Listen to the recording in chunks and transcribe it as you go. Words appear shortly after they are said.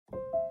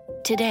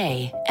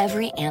Today,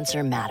 every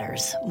answer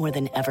matters more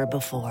than ever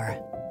before.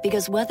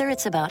 Because whether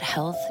it's about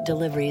health,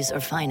 deliveries, or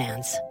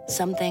finance,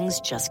 some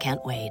things just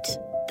can't wait.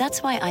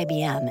 That's why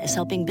IBM is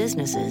helping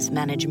businesses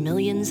manage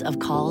millions of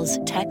calls,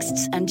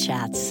 texts, and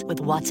chats with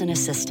Watson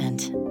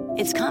Assistant.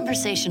 It's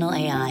conversational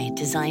AI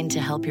designed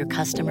to help your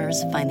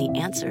customers find the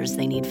answers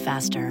they need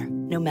faster,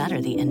 no matter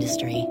the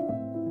industry.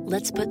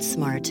 Let's put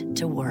smart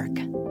to work.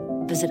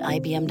 Visit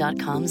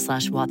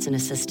IBM.com/Watson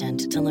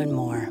Assistant to learn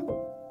more.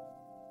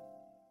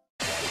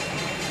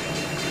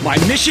 My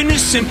mission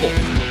is simple,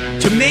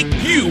 to make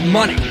you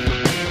money.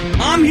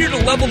 I'm here to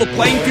level the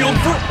playing field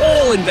for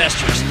all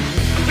investors.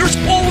 There's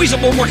always a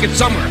bull market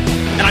somewhere,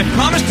 and I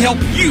promise to help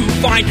you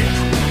find it.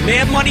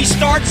 Mad Money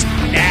starts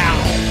now.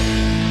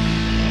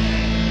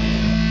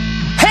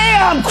 Hey,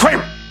 I'm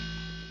Cramer.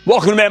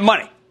 Welcome to Mad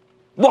Money.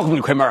 Welcome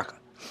to Cramerica.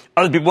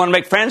 Other people want to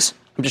make friends?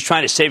 I'm just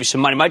trying to save you some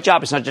money. My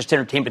job is not just to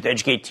entertain, but to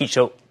educate, teach.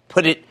 So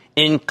put it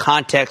in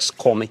context.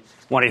 Call me,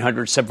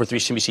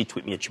 1-800-743-CNBC.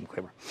 Tweet me at Jim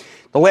Cramer.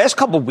 The last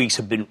couple of weeks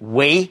have been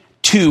way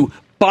too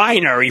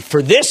binary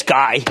for this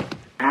guy.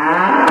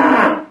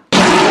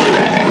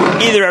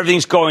 Either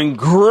everything's going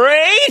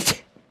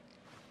great,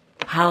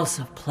 house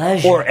of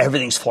pleasure, or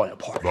everything's falling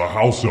apart. The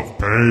house of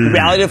pain. The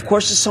reality, of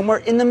course, is somewhere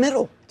in the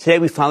middle. Today,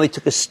 we finally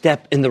took a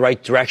step in the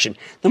right direction.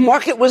 The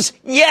market was,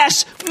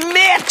 yes,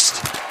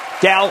 mixed.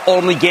 Dow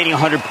only gaining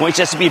 100 points,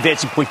 S&P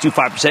advancing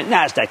 0.25%,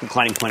 NASDAQ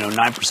declining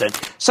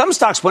 0.09%. Some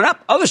stocks went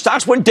up, other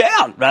stocks went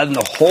down, rather than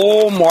the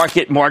whole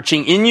market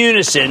marching in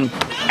unison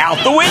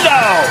out the window.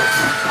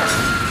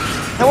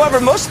 However,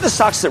 most of the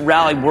stocks that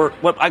rallied were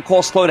what I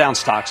call slowdown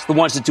stocks, the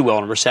ones that do well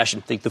in a recession.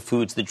 Think the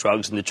foods, the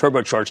drugs, and the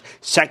turbocharged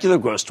secular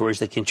growth stories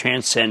that can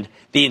transcend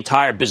the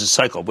entire business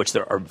cycle, of which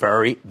there are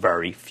very,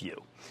 very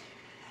few.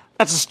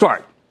 That's a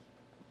start.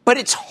 But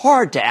it's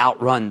hard to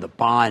outrun the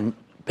bond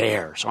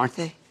bears, aren't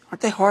they? Aren't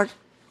they hard?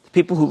 The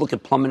people who look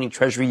at plummeting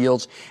treasury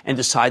yields and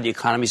decide the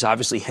economy's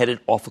obviously headed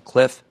off a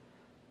cliff.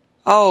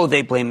 Oh,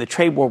 they blame the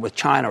trade war with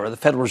China or the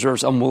Federal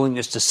Reserve's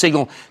unwillingness to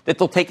signal that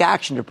they'll take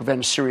action to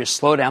prevent a serious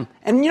slowdown.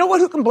 And you know what?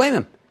 Who can blame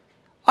them?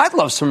 I'd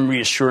love some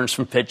reassurance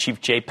from Fed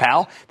Chief Jay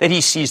Powell that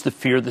he sees the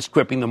fear that's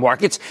gripping the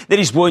markets, that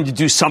he's willing to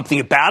do something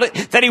about it,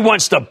 that he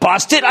wants to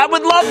bust it. I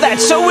would love that.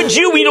 So would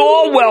you. We'd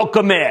all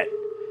welcome it.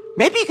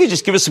 Maybe you could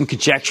just give us some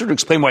conjecture to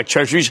explain why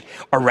treasuries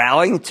are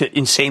rallying to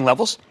insane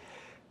levels.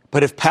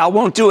 But if Powell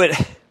won't do it,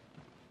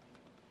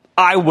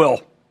 I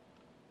will.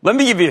 Let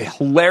me give you a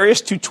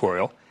hilarious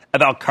tutorial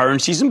about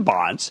currencies and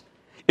bonds,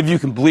 if you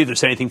can believe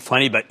there's anything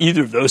funny about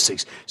either of those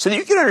things, so that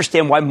you can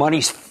understand why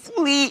money's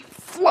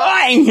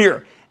flying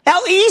here.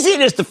 How easy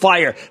it is to fly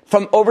here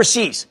from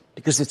overseas,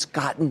 because it's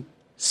gotten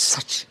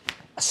such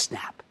a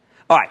snap.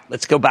 All right,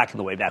 let's go back in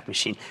the Wayback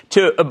Machine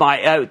to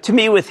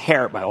me with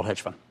hair at my old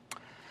hedge fund.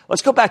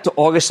 Let's go back to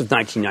August of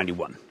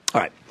 1991.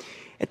 All right.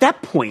 At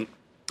that point,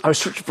 I was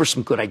searching for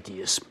some good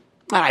ideas.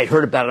 I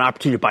heard about an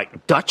opportunity to buy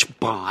Dutch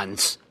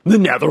bonds, the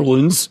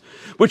Netherlands,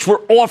 which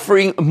were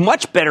offering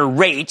much better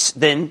rates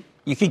than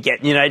you could get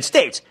in the United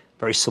States.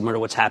 Very similar to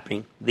what's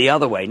happening the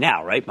other way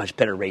now, right? Much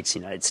better rates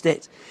in the United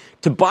States.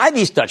 To buy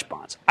these Dutch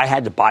bonds, I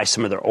had to buy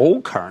some of their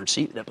old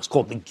currency that was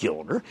called the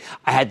guilder.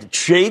 I had to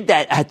trade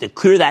that, I had to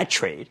clear that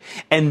trade,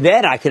 and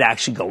then I could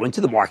actually go into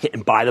the market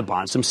and buy the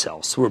bonds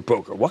themselves through a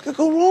broker. What could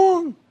go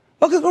wrong?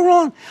 What could go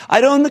wrong?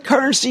 I'd own the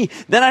currency,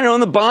 then I'd own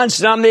the bonds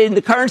denominated in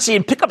the currency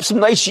and pick up some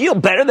nice yield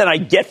better than I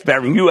get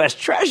from U.S.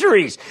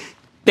 Treasuries.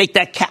 Make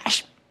that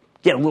cash,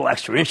 get a little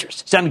extra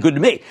interest. Sounded good to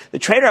me. The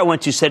trader I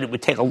went to said it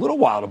would take a little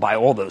while to buy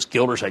all those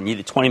guilders. I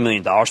needed $20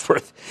 million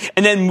worth,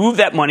 and then move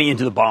that money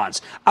into the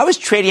bonds. I was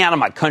trading out of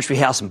my country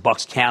house in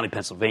Bucks County,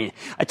 Pennsylvania.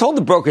 I told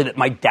the broker that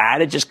my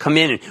dad had just come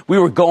in and we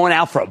were going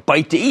out for a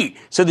bite to eat.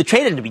 So the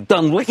trade had to be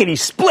done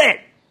lickety-split.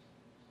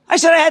 I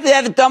said I had to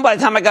have it done by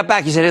the time I got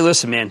back. He said, hey,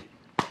 listen, man.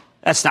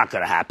 That's not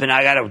going to happen.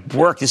 I got to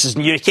work. You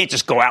can't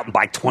just go out and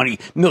buy $20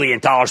 million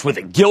worth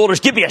of guilders.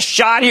 Give me a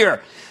shot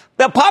here.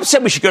 Now, Pop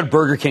said we should go to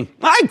Burger King.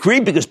 I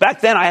agreed because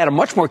back then I had a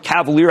much more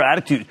cavalier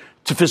attitude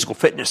to physical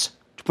fitness,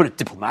 to put it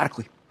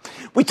diplomatically.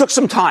 We took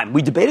some time.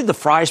 We debated the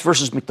fries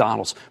versus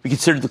McDonald's. We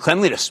considered the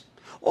cleanliness.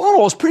 All in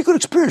all, it was a pretty good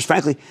experience,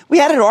 frankly. We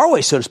had it our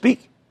way, so to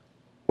speak.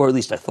 Or at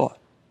least I thought.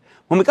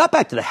 When we got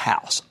back to the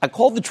house, I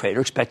called the trader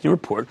expecting a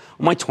report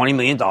on my $20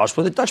 million worth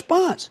of Dutch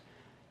bonds.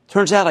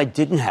 Turns out I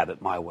didn't have it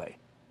my way.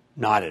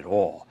 Not at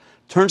all.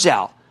 Turns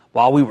out,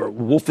 while we were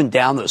wolfing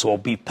down those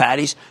old beef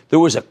patties, there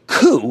was a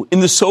coup in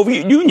the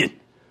Soviet Union.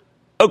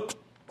 A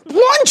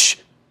lunch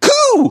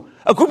coup!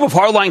 A group of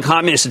hardline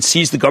communists had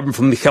seized the government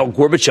from Mikhail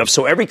Gorbachev,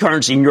 so every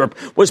currency in Europe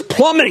was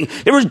plummeting.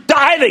 They were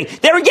diving.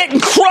 They were getting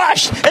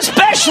crushed.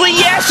 Especially,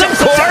 yes, of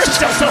course,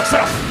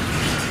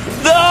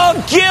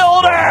 the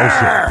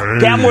guilder!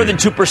 Down more than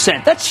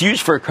 2%. That's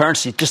huge for a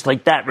currency just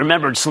like that.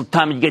 Remember,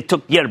 sometime you get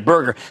a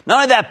burger. Not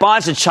only that,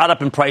 bonds had shot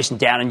up in price and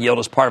down in yield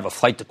as part of a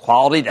flight to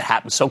quality that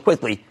happened so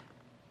quickly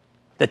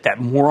that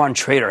moron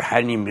trader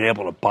hadn't even been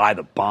able to buy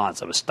the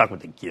bonds. I was stuck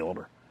with the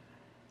guilder.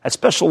 That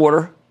special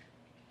order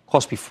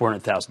cost me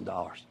 $400,000.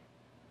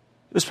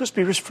 It was supposed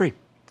to be risk-free. It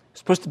was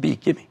supposed to be a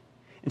gimme.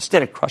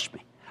 Instead, it crushed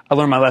me. I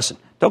learned my lesson.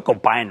 Don't go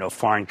buying no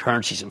foreign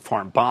currencies and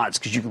foreign bonds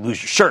because you can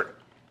lose your shirt.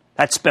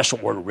 That special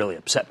order really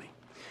upset me.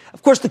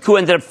 Of course, the coup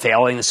ended up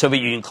failing. The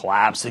Soviet Union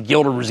collapsed. The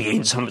guilder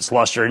regained some of its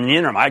luster. In the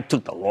interim, I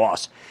took the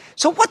loss.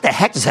 So what the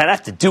heck does that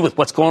have to do with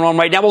what's going on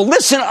right now? Well,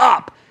 listen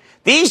up.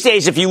 These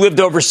days, if you lived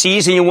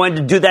overseas and you wanted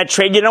to do that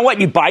trade, you know what?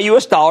 You buy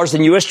U.S. dollars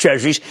and U.S.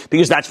 treasuries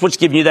because that's what's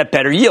giving you that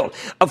better yield.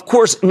 Of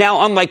course,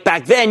 now, unlike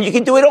back then, you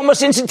can do it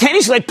almost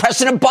instantaneously, like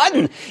pressing a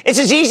button. It's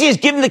as easy as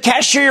giving the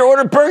cashier your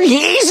order Burger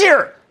King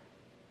easier.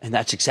 And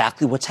that's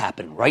exactly what's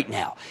happening right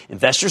now.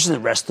 Investors in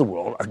the rest of the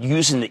world are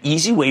using the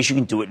easy ways you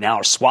can do it now,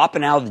 are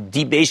swapping out of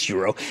the debased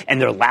euro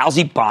and their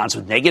lousy bonds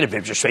with negative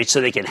interest rates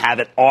so they can have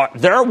it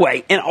their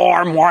way in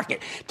our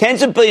market.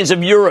 Tens of billions of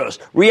euros,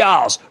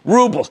 reals,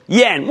 rubles,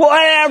 yen,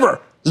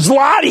 whatever,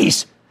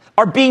 zlotys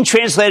are being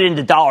translated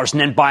into dollars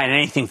and then buying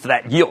anything for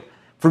that yield.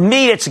 For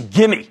me, it's a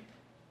gimme.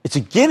 It's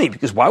a gimme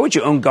because why would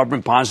you own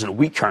government bonds in a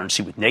weak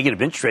currency with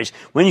negative interest rates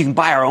when you can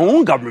buy our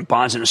own government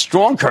bonds in a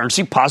strong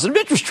currency, positive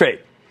interest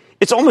rate?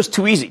 It's almost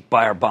too easy to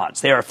buy our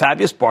bonds. They are a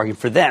fabulous bargain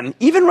for them,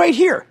 even right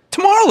here.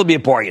 Tomorrow there'll be a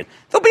bargain.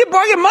 There'll be a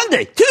bargain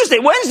Monday, Tuesday,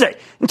 Wednesday.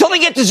 Until they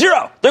get to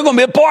zero, they're going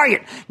to be a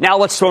bargain. Now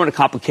let's throw in a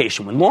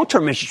complication. When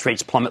long-term interest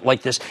rates plummet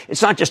like this,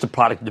 it's not just a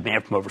product of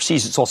demand from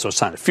overseas. It's also a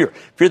sign of fear.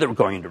 Fear that we're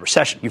going into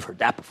recession. You've heard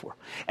that before.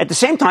 At the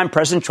same time,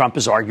 President Trump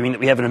is arguing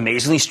that we have an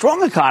amazingly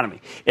strong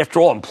economy.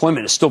 After all,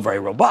 employment is still very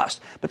robust.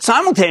 But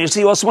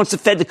simultaneously, he also wants the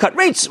Fed to cut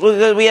rates.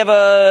 We have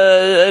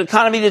an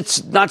economy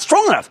that's not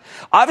strong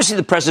enough. Obviously,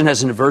 the president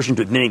has an aversion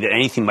to admitting that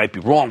anything might be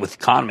wrong with the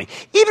economy,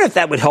 even if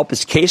that would help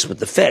his case with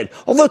the Fed.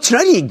 Although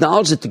tonight he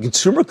acknowledged that the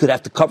consumer could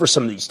have to cover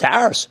some of these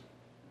tariffs.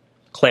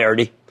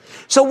 Clarity.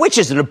 So which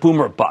is it, a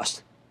boom or a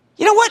bust?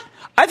 You know what?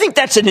 I think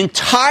that's an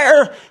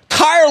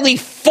entirely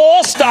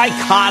false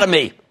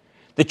dichotomy.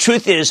 The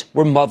truth is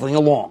we're muddling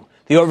along.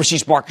 The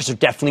overseas markets are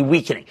definitely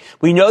weakening.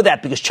 We know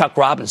that because Chuck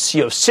Robbins,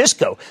 CEO of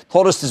Cisco,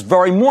 told us this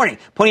very morning,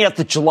 pointing out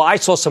that July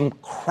saw some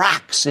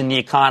cracks in the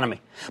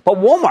economy. But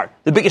Walmart,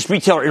 the biggest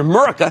retailer in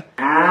America,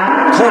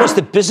 told us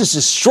that business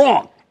is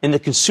strong and the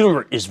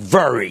consumer is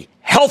very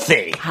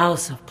healthy.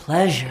 House of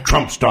pleasure.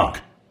 Trump stock.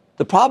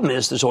 The problem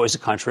is there's always a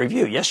contrary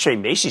view. Yesterday,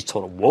 Macy's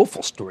told a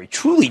woeful story,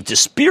 truly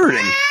dispiriting.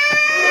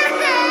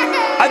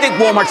 I think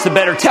Walmart's the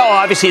better tell.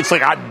 Obviously, it's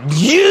like a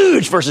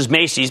huge versus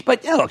Macy's,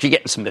 but look, you're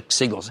getting some mixed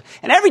signals.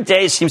 And every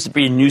day it seems to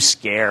be a new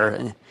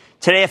scare.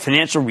 Today, a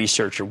financial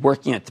researcher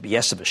working at the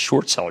behest of a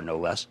short seller, no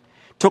less,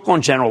 took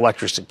on General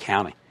Electric's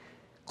accounting,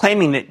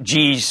 claiming that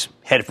GE's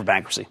headed for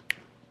bankruptcy.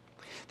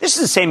 This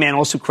is the same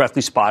analyst who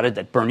correctly spotted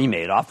that Bernie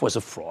Madoff was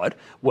a fraud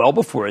well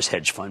before his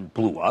hedge fund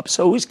blew up.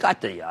 So he's got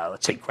the,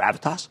 let's say,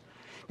 gravitas.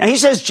 Now, he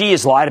says GE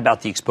has lied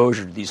about the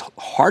exposure to these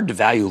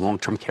hard-to-value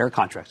long-term care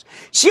contracts.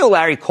 CEO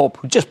Larry Culp,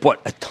 who just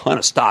bought a ton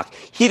of stock,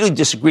 heatedly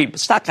disagreed, but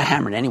stock got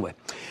hammered anyway.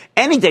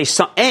 Any day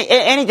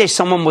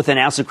someone with an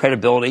ounce of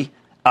credibility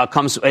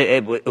comes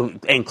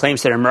and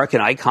claims that an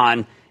American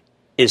icon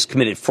is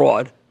committed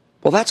fraud,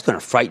 well, that's going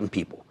to frighten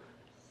people.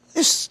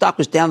 This stock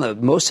was down the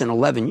most in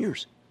 11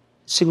 years,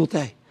 single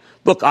day.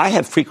 Look, I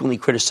have frequently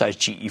criticized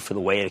GE for the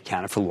way it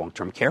accounted for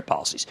long-term care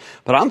policies,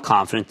 but I'm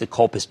confident that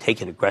Culp has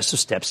taken aggressive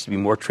steps to be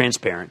more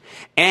transparent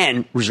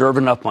and reserve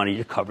enough money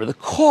to cover the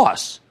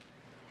costs.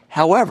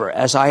 However,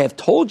 as I have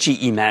told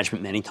GE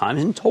management many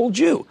times and told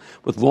you,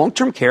 with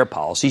long-term care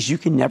policies, you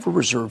can never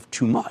reserve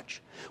too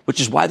much,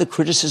 which is why the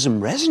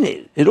criticism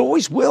resonated. It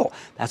always will.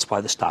 That's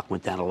why the stock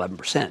went down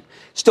 11%.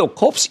 Still,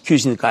 Culp's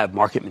accusing the guy of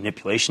market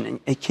manipulation,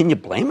 and can you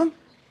blame him?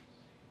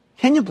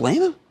 Can you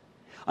blame him?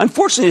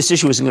 Unfortunately, this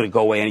issue isn't going to go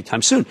away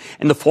anytime soon,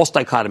 and the false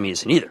dichotomy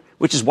isn't either,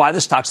 which is why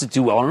the stocks that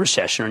do well in a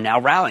recession are now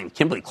rallying.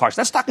 Kimberly-Clark,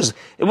 that stock is,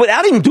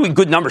 without even doing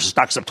good numbers, the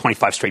stock is up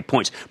 25 straight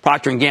points.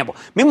 Procter & Gamble.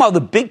 Meanwhile, the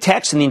big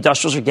techs and the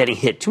industrials are getting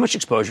hit. Too much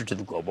exposure to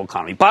the global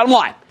economy. Bottom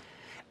line,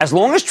 as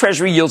long as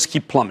Treasury yields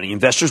keep plummeting,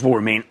 investors will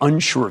remain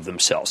unsure of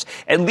themselves.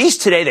 At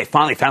least today, they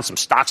finally found some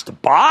stocks to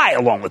buy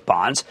along with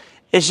bonds.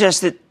 It's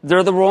just that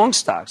they're the wrong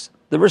stocks,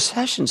 the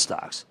recession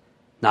stocks,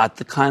 not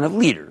the kind of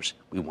leaders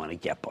we want to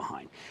get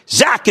behind.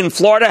 Zach in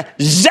Florida.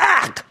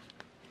 Zach!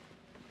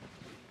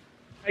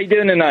 How you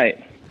doing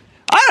tonight?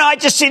 I don't know. I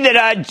just seen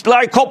that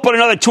Larry Culp put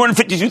another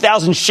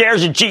 252,000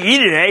 shares of GE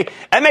today.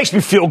 That makes me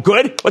feel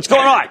good. What's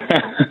going on?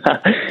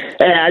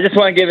 Hey, I just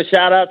want to give a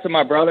shout-out to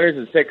my brothers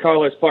at Sick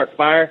Carlos Park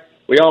Fire.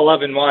 We all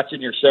love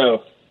watching your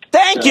show.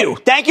 Thank you.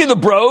 Thank you, the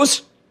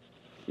bros.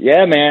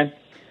 Yeah, man.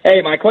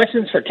 Hey, my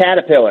question's for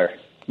Caterpillar.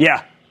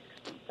 Yeah.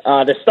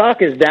 The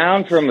stock is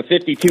down from a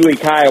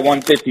 52-week high of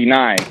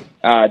 159.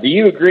 Do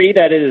you agree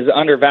that it is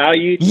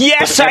undervalued?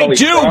 Yes, I do.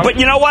 Strong? But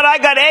you know what? I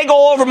got egg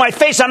all over my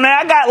face. I mean,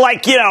 I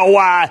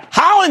got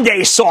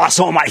hollandaise sauce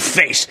on my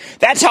face.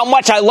 That's how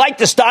much I like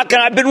the stock,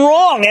 and I've been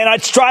wrong, and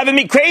it's driving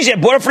me crazy. I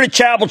bought it for the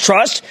charitable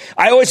trust.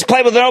 I always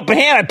play with an open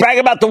hand. I brag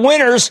about the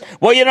winners.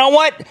 Well, you know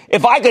what?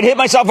 If I could hit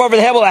myself over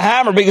the head with a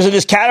hammer because of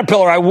this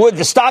Caterpillar, I would.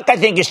 The stock, I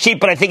think, is cheap,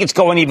 but I think it's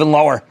going even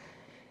lower.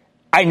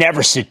 I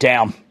never sit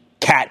down.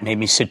 Cat made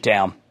me sit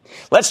down.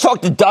 Let's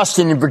talk to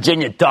Dustin in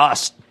Virginia.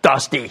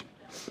 Dusty.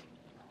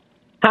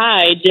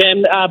 Hi,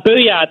 Jim.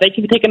 Booyah. Thank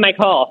you for taking my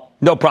call.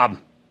 No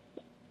problem.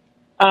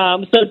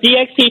 So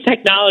DXC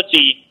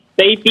Technology,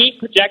 they beat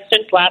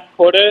projections last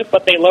quarter,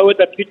 but they lowered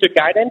the future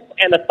guidance,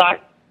 and the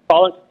stock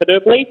fallen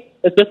considerably.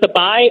 Is this a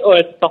buy or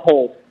is this a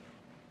hold?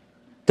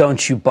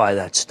 Don't you buy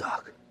that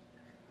stock.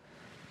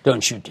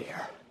 Don't you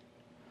dare.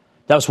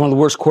 That was one of the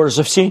worst quarters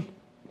I've seen.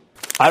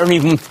 I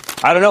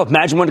don't know.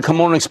 Imagine when to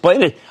come on and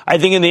explain it. I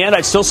think in the end,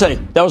 I'd still say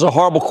that was a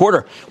horrible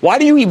quarter. Why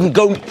do you even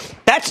go?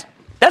 That's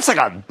like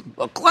why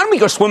don't we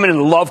go swimming in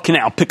the Love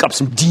Canal, pick up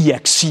some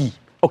DXC?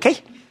 Okay?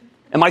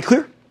 Am I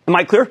clear?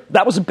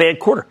 That was a bad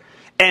quarter.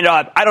 And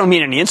I don't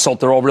mean any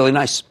insult. They're all really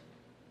nice.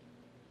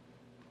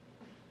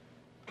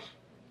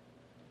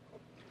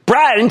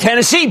 Brad in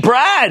Tennessee.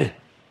 Brad.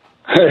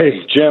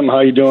 Hey, Jim.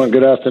 How you doing?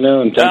 Good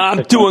afternoon.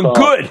 I'm doing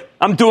good.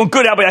 How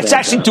about you? It's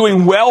actually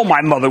doing well,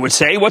 my mother would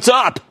say. What's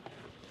up?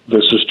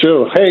 This is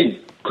true. Hey,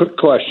 quick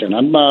question.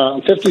 I'm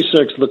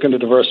 56, looking to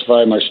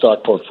diversify my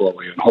stock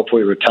portfolio and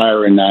hopefully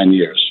retire in 9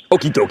 years.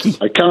 Okie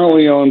dokie. I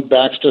currently own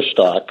Baxter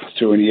stock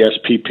through an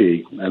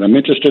ESPP, and I'm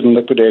interested in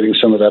liquidating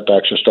some of that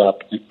Baxter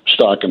stock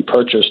and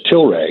purchase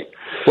Tilray.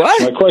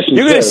 What? My question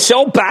You're going to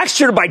sell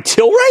Baxter to buy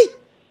Tilray?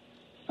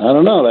 I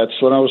don't know.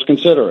 That's what I was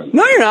considering.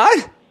 No, you're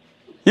not.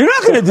 You're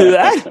not going to do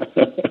that.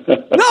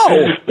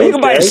 No. You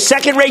can buy a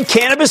second-rate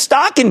cannabis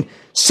stock and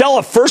sell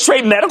a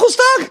first-rate medical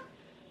stock?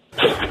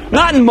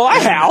 Not in my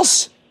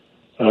house.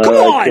 Come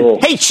on. Cool.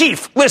 Hey,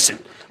 Chief, listen.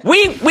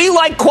 We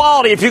like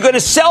quality. If you're going to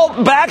sell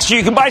Baxter,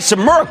 you can buy some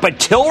Merck. But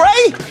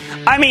Tilray?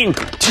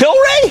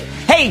 Tilray?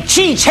 Hey,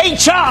 Cheech, hey,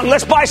 Chong,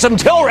 let's buy some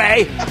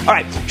Tilray. All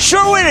right,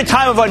 sure, we're in a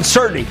time of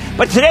uncertainty.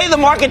 But today, the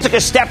market took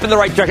a step in the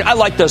right direction. I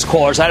like those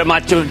callers. I'm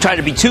not trying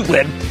to be too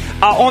glib.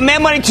 On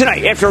Mad Money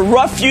tonight, after a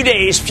rough few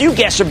days, few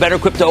guests are better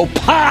equipped to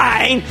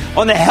opine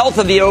on the health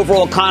of the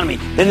overall economy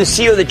than the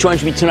CEO that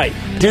joins me tonight.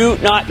 Do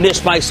not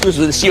miss my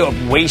exclusive with the CEO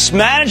of Waste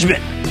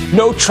Management.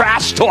 No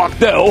trash talk,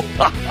 though.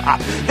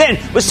 Then,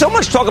 with so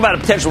much talk about a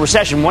potential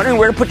recession, wondering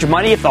where to put your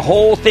money if the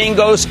whole thing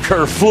goes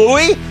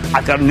kerflooey?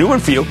 I've got a new one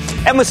for you.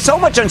 And with so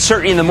much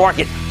uncertainty in the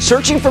market,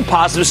 searching for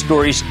positive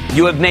stories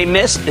you have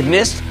missed,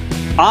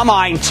 I'm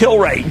eyeing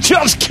Tilray.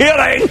 Just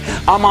kidding.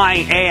 I'm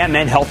eyeing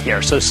AMN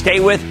Healthcare. So stay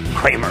with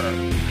Cramer.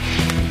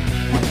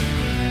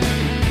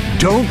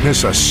 Don't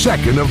miss a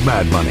second of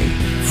Mad Money.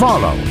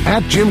 Follow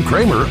 @Jim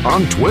Cramer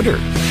on Twitter.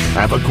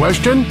 Have a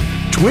question?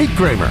 Tweet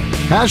Cramer.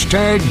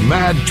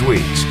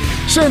 #MadTweets.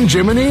 Send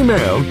Jim an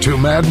email to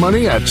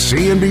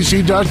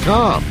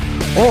madmoney@cnbc.com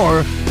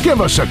or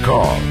give us a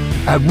call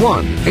at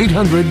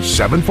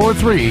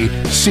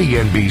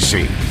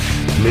 1-800-743-CNBC.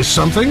 Miss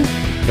something?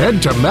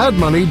 Head to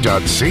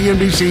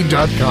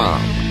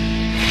madmoney.cnbc.com.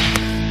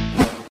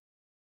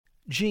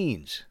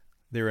 Jeans.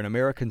 They're an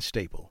American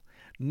staple.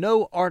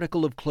 No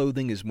article of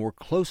clothing is more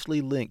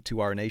closely linked to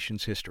our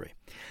nation's history.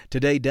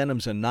 Today,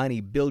 denim's a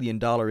 $90 billion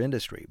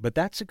industry, but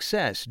that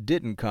success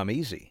didn't come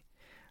easy.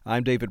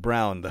 I'm David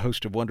Brown, the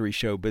host of Wondery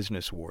Show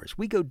Business Wars.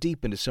 We go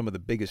deep into some of the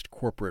biggest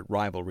corporate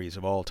rivalries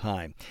of all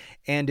time.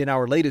 And in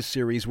our latest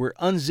series, we're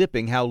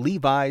unzipping how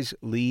Levi's,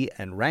 Lee,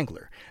 and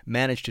Wrangler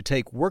managed to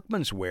take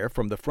workman's wear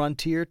from the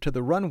frontier to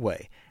the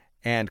runway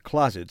and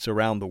closets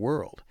around the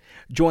world.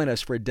 Join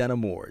us for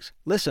Denim Wars.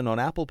 Listen on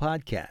Apple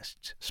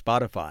Podcasts,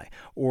 Spotify,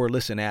 or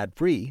listen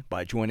ad-free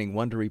by joining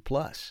Wondery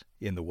Plus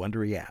in the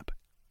Wondery app.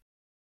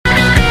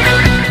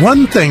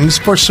 One thing's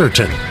for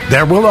certain,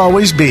 there will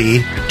always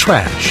be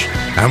trash,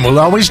 and we'll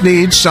always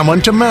need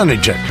someone to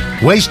manage it.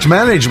 Waste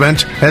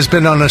management has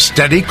been on a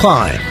steady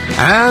climb,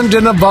 and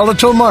in a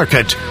volatile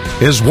market,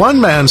 is one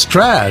man's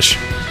trash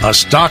a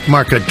stock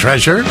market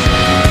treasure?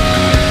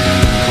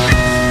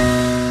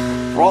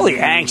 For all the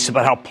angst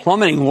about how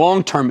plummeting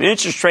long-term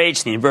interest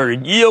rates and the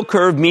inverted yield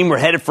curve mean we're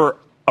headed for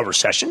a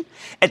recession,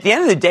 at the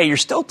end of the day, you're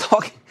still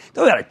talking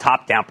about a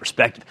top-down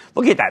perspective.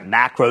 Looking at that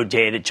macro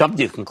data, jumping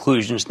to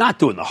conclusions, not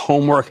doing the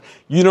homework.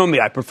 You know me,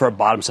 I prefer a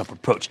bottoms-up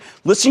approach.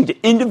 Listening to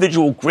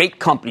individual great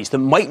companies that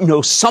might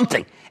know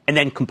something and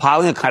then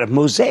compiling a kind of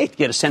mosaic to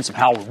get a sense of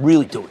how we're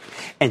really doing.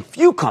 And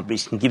few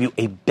companies can give you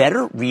a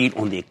better read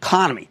on the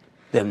economy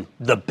than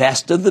the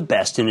best of the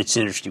best in its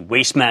industry.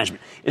 Waste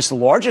Management. It's the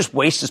largest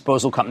waste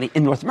disposal company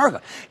in North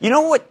America. You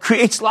know what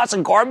creates lots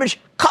of garbage?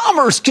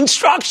 Commerce,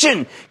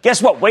 construction.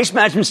 Guess what? Waste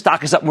Management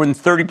stock is up more than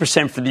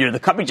 30% for the year. The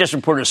company just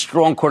reported a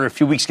strong quarter a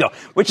few weeks ago,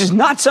 which is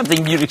not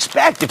something you'd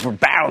expect if we're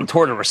barreling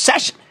toward a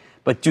recession.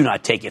 But do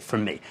not take it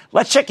from me.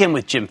 Let's check in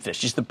with Jim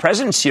Fish. He's the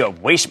president and CEO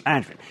of Waste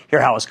Management.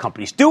 Hear how his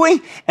company's doing,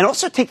 and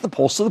also take the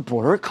pulse of the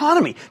broader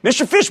economy.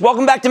 Mr. Fish,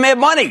 welcome back to Mad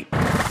Money.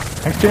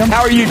 Thanks, Jim.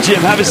 How are you,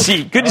 Jim? Have a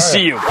seat. Good to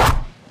see you.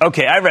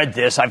 Okay, I read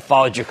this. I've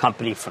followed your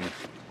company for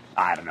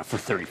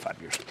 35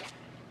 years.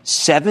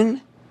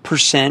 7%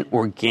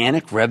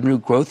 organic revenue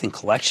growth in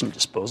collection and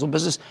disposal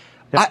business.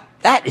 Yep.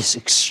 That is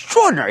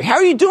extraordinary. How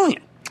are you doing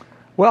it?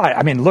 Well,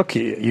 I mean, look,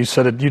 you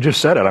said it. You just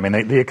said it. I mean,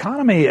 the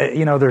economy,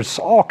 there's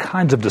all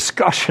kinds of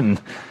discussion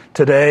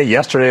today,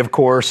 yesterday, of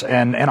course,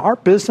 and our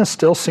business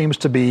still seems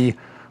to be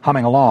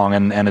humming along,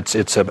 and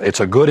it's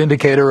a good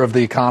indicator of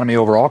the economy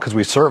overall because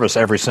we service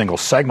every single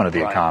segment of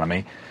the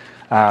economy.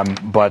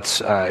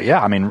 But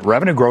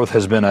revenue growth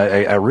has been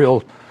a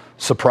real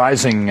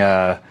surprising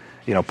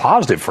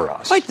positive for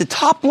us. Right, the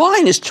top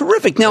line is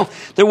terrific. Now,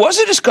 there was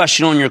a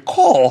discussion on your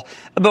call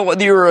about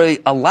whether you're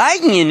a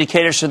lagging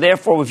indicator, so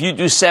therefore if you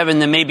do 7,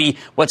 then maybe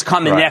what's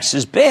coming next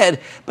is bad.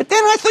 But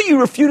then I thought you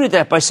refuted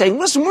that by saying,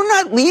 listen, we're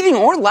not leading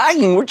or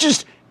lagging, we're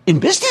just in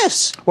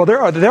business. Well,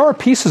 there are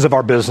pieces of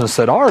our business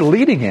that are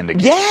leading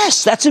indicators.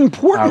 Yes, that's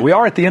important. We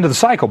are at the end of the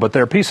cycle, but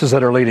there are pieces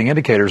that are leading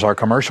indicators. Our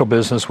commercial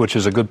business, which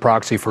is a good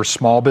proxy for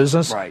small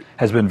business,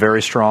 has been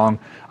very strong.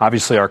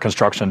 Obviously, our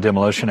construction and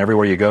demolition,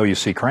 everywhere you go, you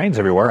see cranes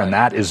everywhere, and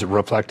that is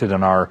reflected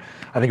in our,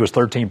 I think it was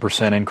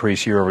 13%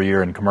 increase year over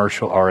year in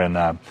commercial or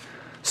in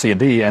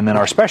C&D. And then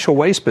our special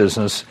waste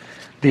business,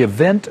 the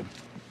event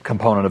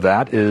component of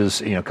that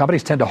is,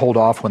 companies tend to hold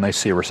off when they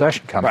see a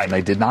recession coming, and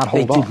they did not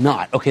hold off. They did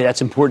not. Okay,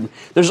 that's important.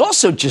 There's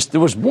also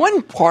there was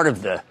one part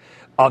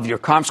of your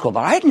conference call that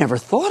I had never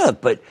thought of,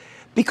 but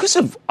because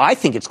of, I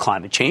think it's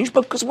climate change,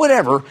 but because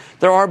whatever,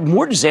 there are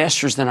more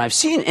disasters than I've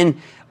seen,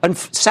 and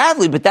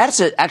sadly, but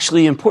that's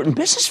actually important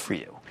business for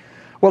you.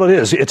 Well, it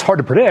is. It's hard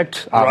to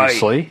predict,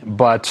 obviously,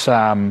 but,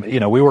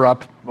 we were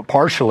up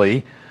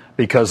partially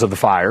because of the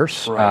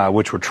fires,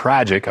 which were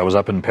tragic. I was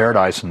up in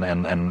Paradise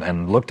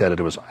and looked at it.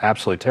 It was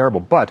absolutely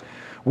terrible. But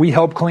we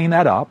helped clean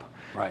that up.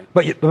 Right.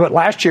 But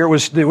last year it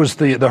was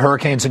the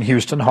hurricanes in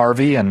Houston,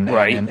 Harvey, and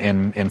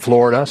in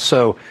Florida.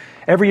 So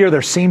every year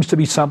there seems to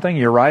be something.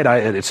 You're right.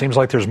 It seems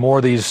like there's more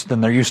of these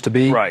than there used to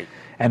be. Right.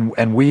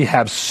 And we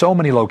have so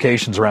many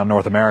locations around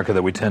North America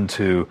that we tend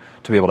to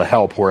be able to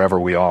help wherever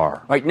we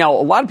are. Right. Now,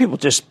 a lot of people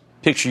just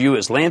picture you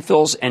as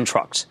landfills and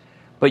trucks.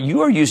 But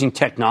you are using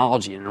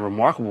technology in a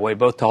remarkable way,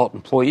 both to help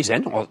employees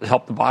and to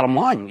help the bottom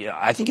line. Yeah,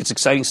 I think it's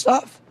exciting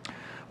stuff.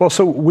 Well,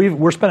 so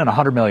we're spending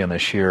 $100 million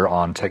this year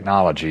on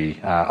technology,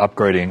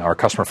 upgrading our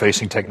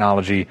customer-facing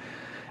technology.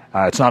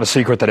 It's not a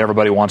secret that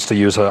everybody wants to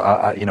use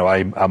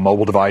a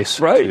mobile device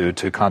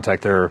to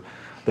contact their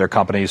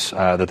companies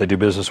that they do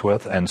business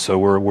with, and so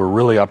we're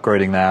really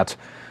upgrading that.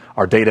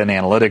 Our data and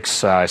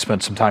analytics. I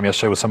spent some time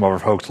yesterday with some of our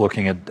folks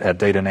looking at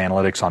data and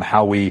analytics on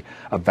how we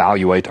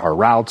evaluate our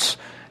routes,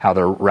 how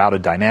they're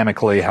routed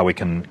dynamically, how we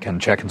can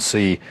check and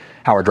see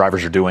how our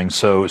drivers are doing.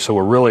 So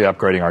we're really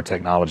upgrading our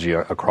technology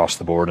across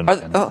the board. Are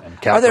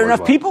there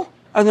enough people?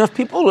 Are there enough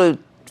people to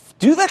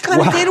do that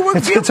kind of data work?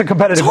 It's a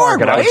competitive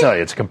market, I would tell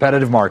you. It's a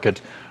competitive market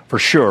for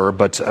sure,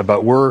 but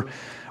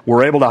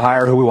we're able to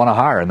hire who we want to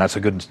hire, and that's a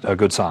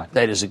good sign.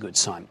 That is a good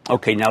sign.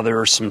 Okay, now there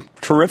are some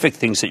terrific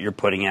things that you're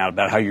putting out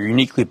about how you're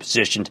uniquely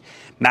positioned,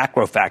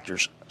 macro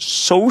factors,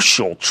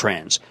 social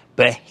trends,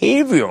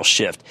 behavioral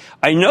shift.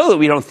 I know that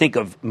we don't think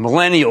of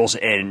millennials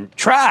and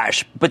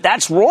trash, but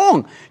that's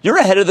wrong. You're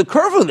ahead of the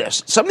curve on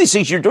this. Some of these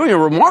things you're doing are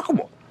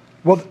remarkable.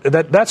 Well,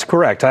 that's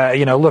correct.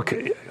 Look,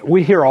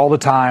 we hear all the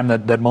time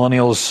that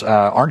millennials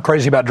aren't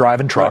crazy about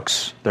driving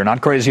trucks. Right. They're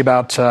not crazy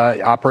about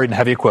operating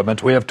heavy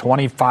equipment. We have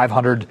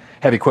 2,500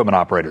 heavy equipment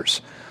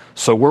operators.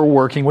 So we're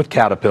working with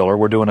Caterpillar.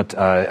 We're doing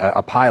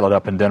a pilot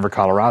up in Denver,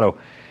 Colorado,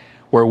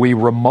 where we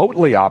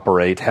remotely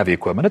operate heavy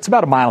equipment. It's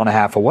about 1.5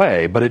 miles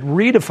away, but it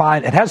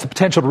has the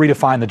potential to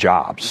redefine the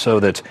job so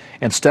that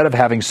instead of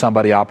having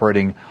somebody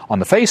operating on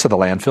the face of the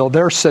landfill,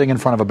 they're sitting in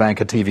front of a bank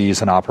of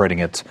TVs and operating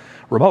it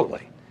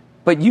remotely.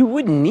 But you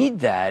wouldn't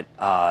need that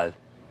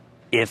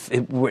if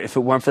it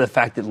weren't for the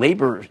fact that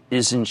labor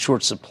is in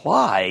short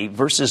supply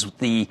versus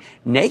the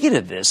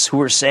negativists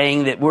who are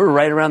saying that we're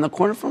right around the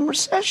corner from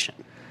recession.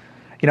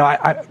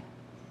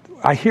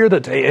 I hear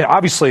that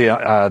obviously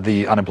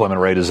the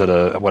unemployment rate is at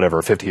a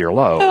 50-year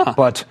low,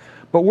 but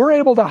we're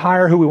able to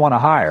hire who we want to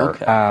hire.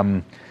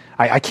 Okay.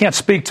 I can't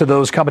speak to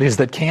those companies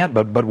that can't,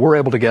 but we're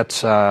able to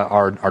get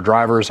our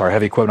drivers, our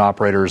heavy equipment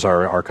operators,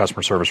 our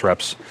customer service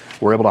reps.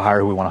 We're able to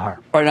hire who we want to hire.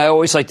 All right, and I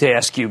always like to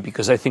ask you,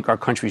 because I think our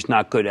country's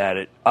not good at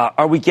it,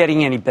 are we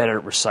getting any better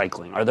at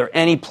recycling? Are there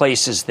any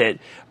places that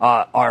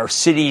are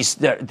cities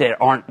that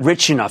aren't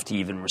rich enough to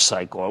even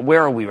recycle?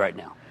 Where are we right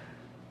now?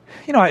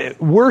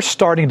 We're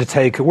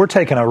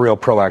taking a real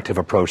proactive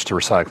approach to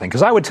recycling,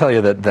 because I would tell you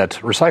that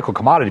recycled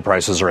commodity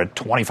prices are at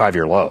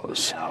 25-year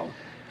lows. No.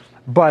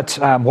 But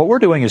what we're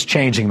doing is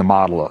changing the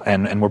model,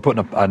 and we're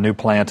putting a new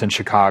plant in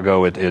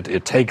Chicago.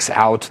 It takes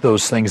out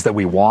those things that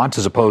we want,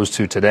 as opposed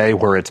to today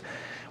where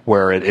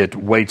it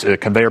waits, a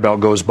conveyor belt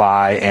goes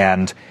by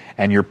and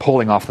you're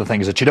pulling off the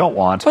things that you don't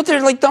want. But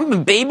they're like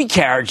dumping baby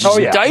carriages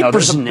and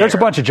diapers in there. There's a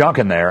bunch of junk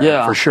in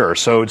there, for sure.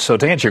 So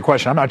to answer your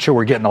question, I'm not sure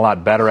we're getting a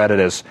lot better at it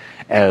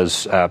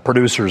as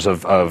producers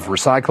of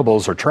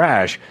recyclables or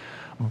trash.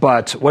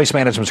 But Waste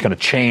Management is going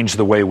to change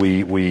the way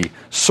we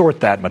sort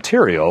that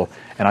material,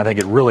 and I think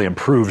it really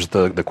improves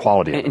the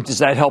quality of it. And does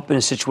that help in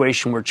a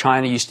situation where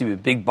China used to be a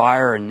big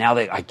buyer, and now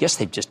I guess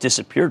they've just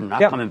disappeared and not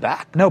coming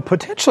back? No,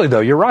 potentially, though.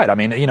 You're right. I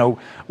mean,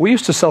 we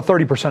used to sell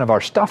 30% of our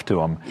stuff to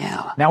them.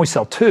 Yeah. Now we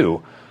sell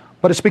 2%.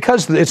 But it's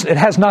because it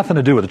has nothing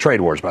to do with the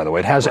trade wars, by the way.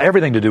 It has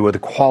everything to do with the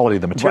quality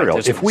of the material.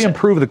 Right, if we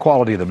improve the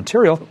quality of the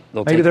material,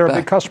 maybe they're a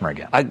big customer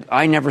again.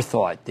 I never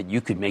thought that you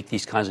could make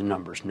these kinds of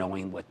numbers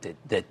knowing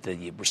that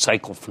the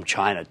recycled from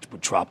China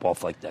would drop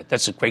off like that.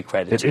 That's a great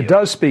credit to you. It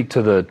does speak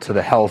to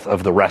the health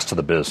of the rest of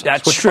the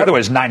business, which, by the way,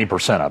 is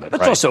 90% of it.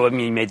 But also,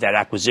 you made that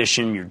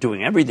acquisition. You're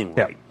doing everything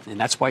right. And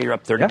that's why you're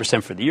up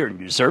 30% for the year, and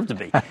you deserve to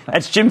be.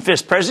 That's Jim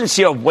Fisk, President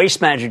and CEO of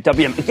Waste Management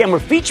WM. Again, we're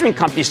featuring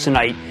companies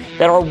tonight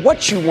that are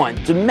what you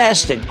want,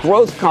 domestic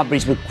growth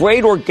companies with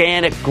great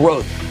organic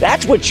growth.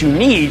 That's what you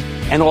need.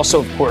 And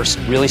also, of course,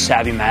 really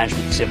savvy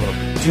management that's able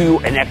to do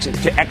and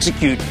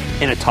execute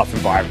in a tough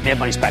environment. Mad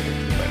Money's back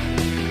in.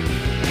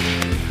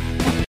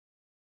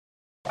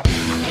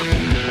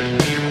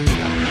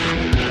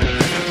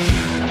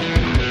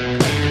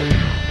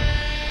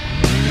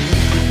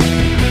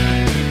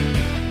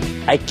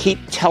 I keep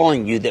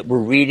telling you that we're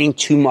reading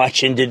too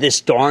much into this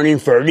darn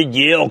inverted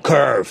yield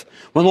curve.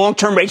 When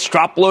long-term rates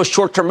drop below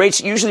short-term rates,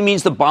 it usually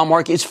means the bond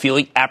market is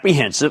feeling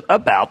apprehensive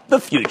about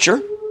the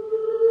future.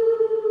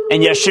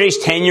 And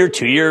yesterday's 10-year,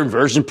 2-year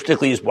inversion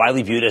particularly is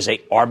widely viewed as a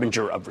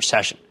harbinger of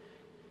recession.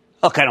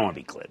 Look, I don't want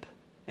to be glib.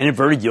 An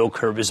inverted yield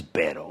curve is a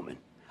bad omen.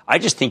 I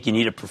just think you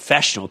need a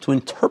professional to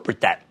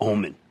interpret that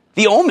omen.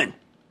 The omen.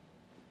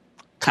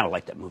 Kind of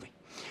like that movie.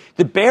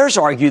 The bears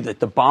argue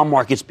that the bond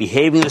market's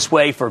behaving this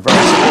way for a very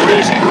simple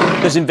reason,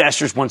 because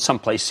investors want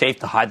someplace safe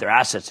to hide their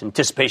assets in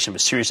anticipation of a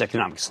serious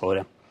economic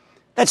slowdown.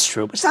 That's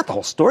true, but it's not the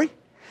whole story,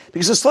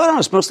 because the slowdown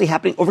is mostly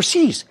happening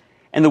overseas,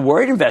 and the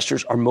worried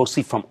investors are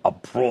mostly from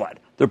abroad.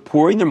 They're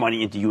pouring their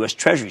money into U.S.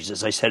 Treasuries,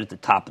 as I said at the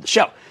top of the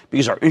show,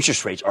 because our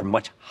interest rates are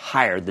much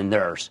higher than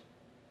theirs.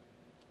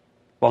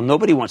 While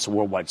nobody wants a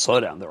worldwide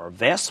slowdown, there are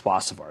vast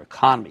swaths of our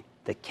economy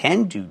that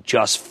can do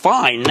just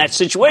fine in that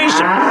situation.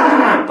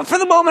 But for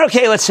the moment,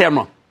 okay, let's say I'm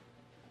wrong.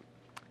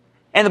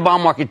 And the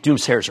bond market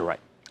doomsayers are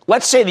right.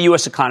 Let's say the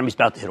U.S. economy is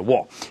about to hit a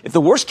wall. If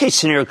the worst-case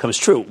scenario comes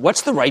true,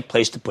 what's the right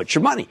place to put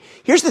your money?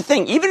 Here's the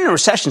thing. Even in a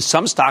recession,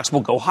 some stocks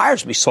will go higher,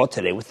 as we saw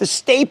today with the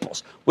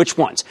staples. Which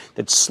ones?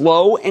 That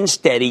slow and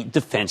steady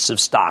defensive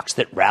stocks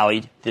that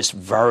rallied this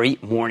very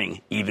morning,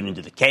 even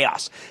into the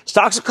chaos.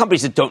 Stocks of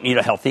companies that don't need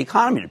a healthy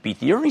economy to beat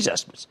the earnings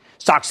estimates.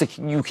 Stocks that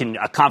you can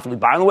confidently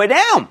buy on the way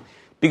down.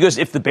 Because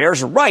if the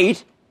bears are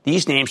right,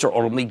 these names are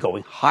ultimately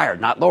going higher,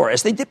 not lower,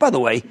 as they did, by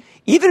the way,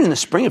 even in the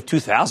spring of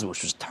 2000,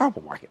 which was a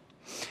terrible market.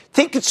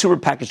 Think consumer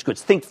packaged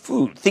goods, think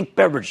food, think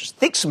beverages,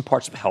 think some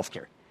parts of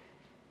healthcare.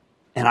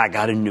 And I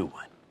got a new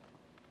one,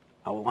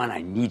 one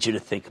I need you to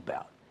think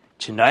about.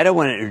 Tonight, I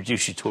want to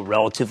introduce you to a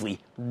relatively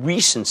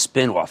recent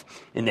spinoff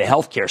in the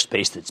healthcare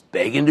space that's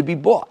begging to be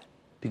bought,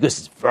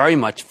 because it very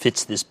much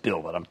fits this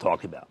bill that I'm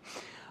talking about.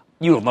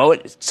 You will know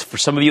it. For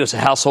some of you, it's a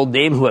household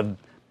name who have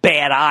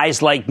bad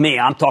eyes like me.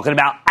 I'm talking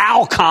about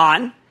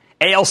Alcon,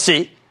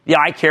 ALC, the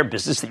eye care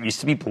business that used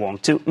to be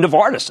belonged to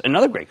Novartis,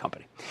 another great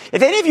company.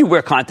 If any of you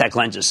wear contact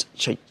lenses,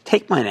 should I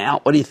take mine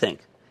out? What do you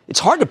think? It's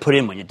hard to put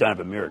in when you don't have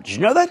a mirror. Did you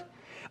know that?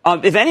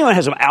 If anyone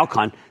has an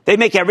Alcon, they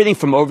make everything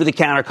from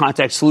over-the-counter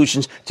contact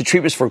solutions to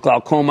treatments for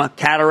glaucoma,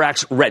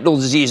 cataracts, retinal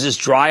diseases,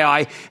 dry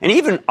eye, and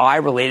even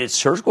eye-related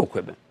surgical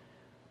equipment.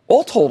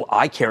 All told,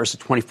 eye care is a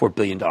 $24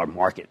 billion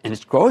market, and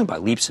it's growing by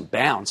leaps and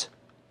bounds.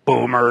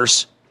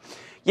 Boomers.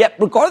 Yet,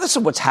 regardless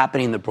of what's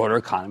happening in the broader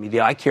economy,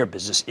 the eye care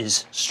business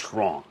is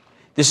strong.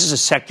 This is a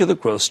secular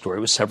growth story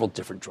with several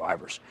different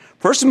drivers.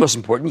 First and most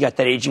important, you got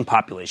that aging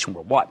population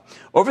worldwide.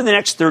 Over the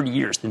next 30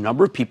 years, the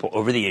number of people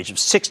over the age of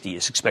 60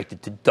 is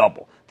expected to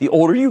double. The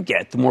older you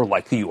get, the more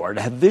likely you are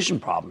to have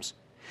vision problems.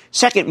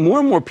 Second, more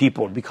and more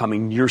people are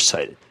becoming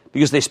nearsighted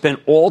because they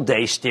spend all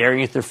day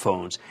staring at their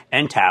phones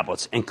and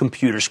tablets and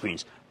computer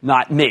screens.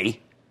 Not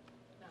me.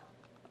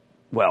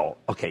 Well,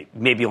 okay,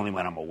 maybe only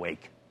when I'm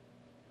awake.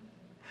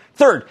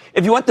 Third,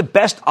 if you want the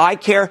best eye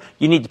care,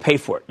 you need to pay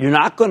for it. You're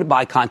not going to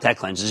buy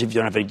contact lenses if you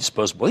don't have any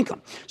disposable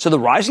income. So the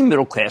rising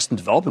middle class in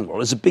the developing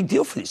world is a big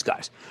deal for these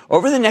guys.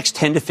 Over the next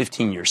 10 to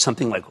 15 years,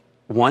 something like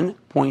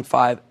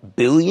 1.5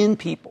 billion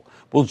people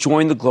will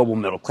join the global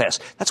middle class.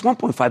 That's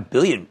 1.5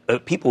 billion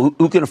people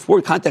who can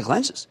afford contact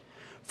lenses.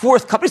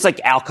 Fourth, companies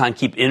like Alcon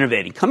keep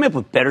innovating, coming up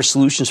with better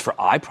solutions for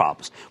eye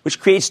problems, which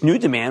creates new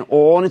demand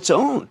all on its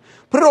own.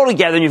 Put it all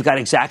together, and you've got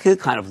exactly the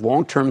kind of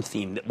long-term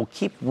theme that will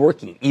keep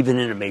working even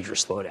in a major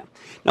slowdown.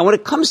 Now, when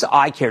it comes to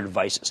eye care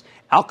devices,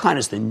 Alcon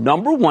is the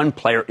number one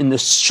player in the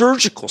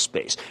surgical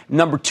space,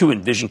 number two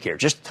in vision care,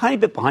 just a tiny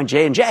bit behind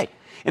J&J.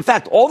 In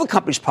fact, all the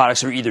company's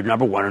products are either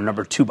number one or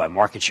number two by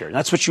market share. And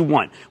that's what you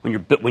want. When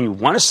you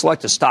want to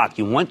select a stock,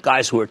 you want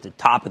guys who are at the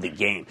top of the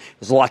game.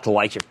 There's a lot to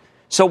like here.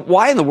 So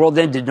why in the world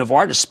then did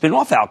Novartis spin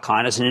off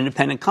Alcon as an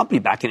independent company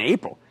back in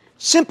April?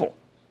 Simple.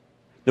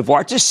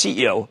 Novartis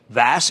CEO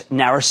Vas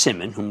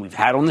Narasimhan, whom we've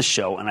had on the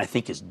show and I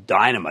think is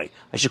dynamite,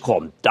 I should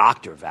call him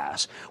Dr.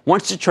 Vas,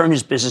 wants to turn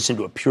his business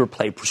into a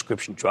pure-play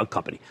prescription drug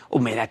company. Oh,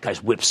 man, that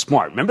guy's whip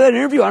smart. Remember that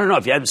interview? I don't know.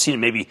 If you haven't seen it,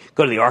 maybe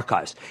go to the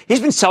archives. He's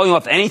been selling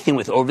off anything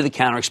with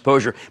over-the-counter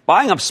exposure,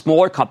 buying up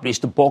smaller companies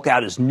to bulk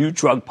out his new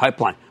drug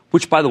pipeline.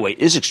 which, by the way,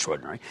 is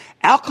extraordinary.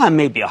 Alcon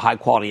may be a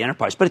high-quality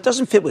enterprise, but it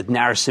doesn't fit with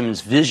Nara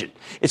Simmons' vision.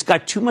 It's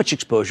got too much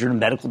exposure to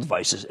medical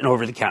devices and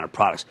over-the-counter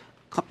products.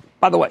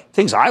 By the way,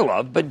 things I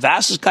love, but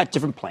Vass has got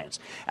different plans.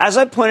 As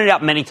I've pointed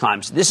out many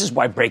times, this is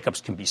why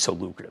breakups can be so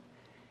lucrative.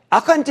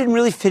 Alcon didn't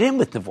really fit in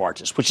with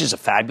Novartis, which is a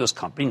fabulous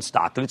company and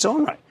stock in its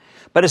own right.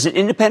 But as an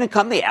independent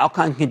company,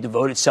 Alcon can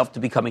devote itself to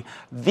becoming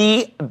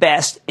the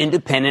best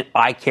independent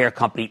eye care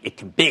company it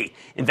can be,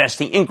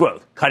 investing in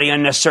growth, cutting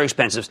unnecessary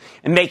expenses,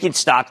 and making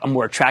stock a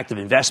more attractive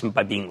investment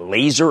by being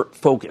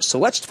laser-focused. So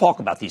let's talk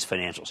about these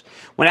financials.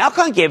 When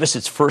Alcon gave us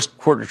its first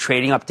quarter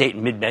trading update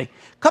in mid-May,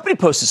 the company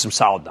posted some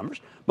solid numbers.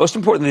 Most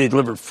importantly, they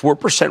delivered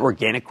 4%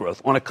 organic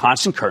growth on a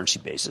constant currency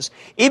basis,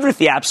 even if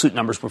the absolute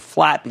numbers were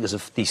flat because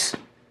of these...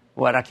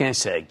 What I can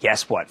say,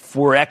 guess what?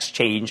 Forex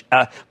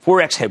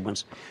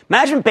headwinds.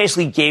 Management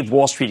basically gave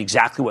Wall Street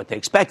exactly what they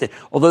expected,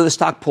 although the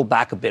stock pulled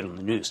back a bit on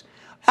the news.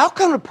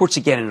 Alcon reports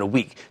again in a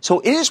week, so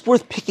it is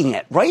worth picking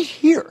at right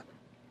here.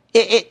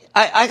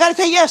 I got to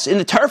tell you, yes, in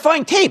the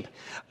terrifying tape.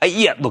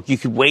 Yeah, look, you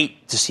could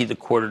wait to see the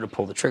quarter to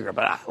pull the trigger,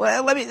 but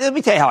let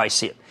me tell you how I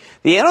see it.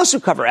 The analysts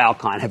who cover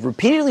Alcon have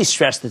repeatedly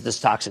stressed that the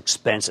stock's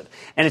expensive,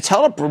 and it's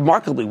held up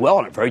remarkably well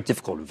in a very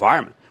difficult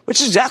environment,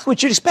 which is exactly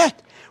what you'd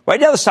expect. Right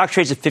now, the stock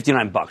trades at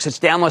 $59. It's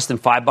down less than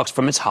 $5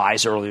 from its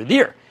highs earlier this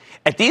year.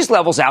 At these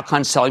levels,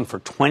 Alcon's selling for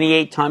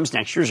 28 times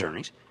next year's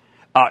earnings,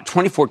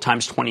 24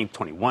 times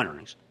 2021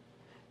 earnings.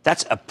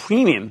 That's a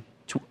premium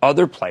to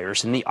other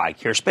players in the eye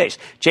care space.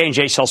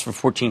 J&J sells for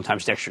 14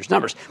 times next year's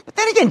numbers. But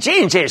then again,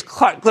 J&J is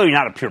clearly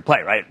not a pure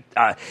play, right?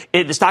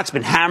 The stock's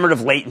been hammered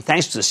of late, and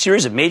thanks to a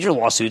series of major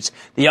lawsuits,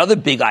 the other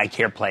big eye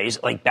care plays,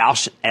 like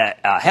Bausch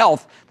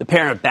Health, the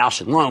parent of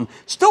Bausch & Lomb,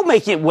 still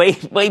making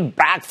it way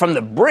back from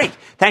the brink,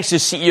 thanks to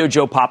CEO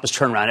Joe Papa's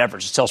turnaround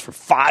efforts. It sells for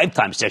 5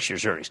 times next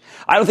year's earnings.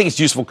 I don't think it's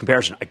a useful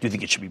comparison. I do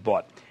think it should be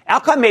bought.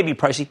 Alcon may be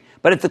pricey,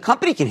 but if the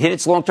company can hit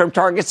its long-term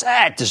targets,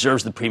 it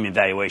deserves the premium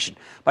valuation.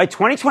 By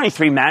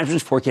 2023,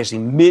 management is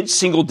forecasting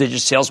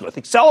mid-single-digit sales growth,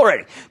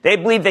 accelerating. They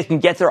believe they can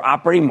get their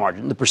operating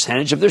margin, the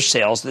percentage of their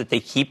sales that they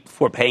keep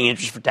before paying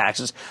interest for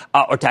taxes,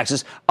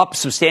 up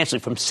substantially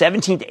from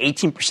 17 to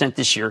 18%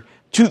 this year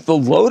to the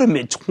low to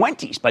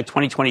mid-20s by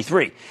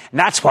 2023. And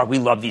that's why we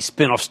love these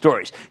spin-off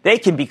stories. They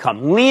can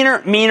become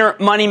leaner, meaner,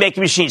 money-making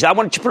machines. I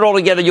want you to put it all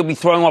together. You'll be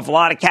throwing off a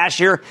lot of cash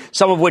here,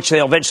 some of which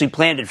they'll eventually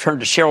plan to return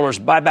to shareholders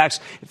and buybacks.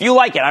 If you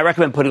like it, I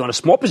recommend putting on a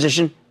small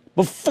position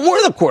before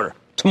the quarter,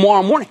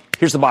 tomorrow morning.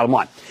 Here's the bottom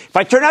line. If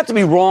I turn out to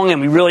be wrong and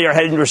we really are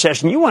headed into a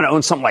recession, you want to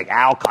own something like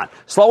Alcon,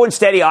 slow and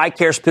steady eye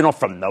care spin-off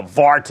from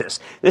Novartis.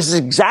 This is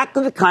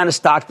exactly the kind of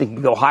stock that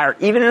can go higher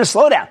even in a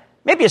slowdown.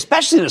 Maybe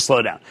especially in a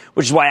slowdown,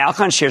 which is why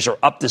Alcon shares are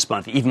up this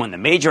month, even when the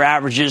major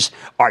averages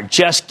are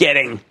just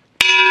getting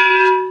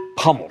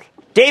pummeled.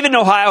 David in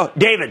Ohio.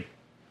 David.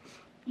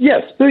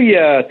 Yes,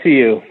 booyah to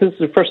you. This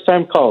is a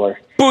first-time caller.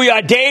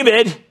 Booyah,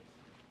 David.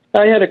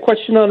 I had a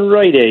question on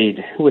Rite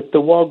Aid. With the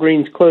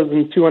Walgreens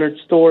closing 200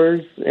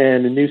 stores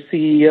and a new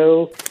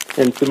CEO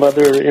and some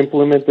other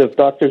implement of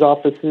doctor's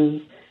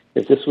offices,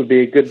 if this would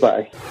be a good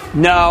buy.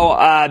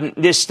 No,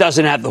 this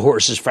doesn't have the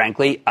horses,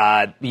 frankly.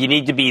 You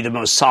need to be the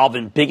most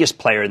solvent, biggest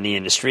player in the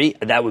industry.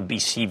 That would be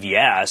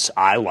CVS.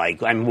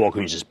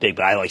 Walgreens is big,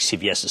 but I like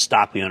CVS's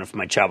stock. We own it for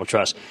my travel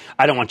trust.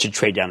 I don't want you to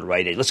trade down to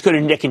Rite Aid. Let's go to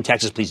Nick in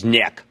Texas, please.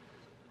 Nick.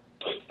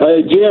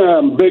 Hey,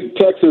 Jim, big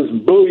Texas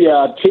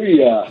booyah to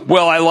ya.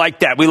 Well, I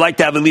like that. We like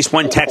to have at least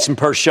one Texan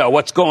per show.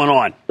 What's going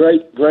on?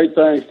 Great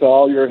thanks to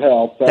all your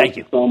help. Thank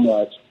you so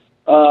much.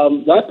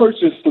 I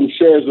purchased some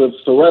shares of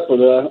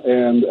Sarepta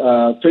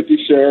and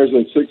 50 shares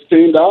at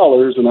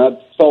 $16, and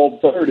I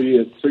sold 30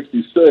 at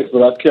 66,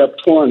 but I've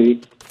kept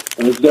 20,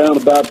 and it's down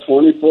about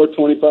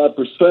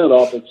 24-25%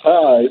 off its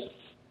highs.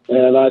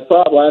 And I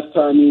thought last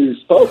time you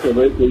spoke of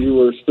it that you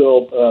were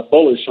still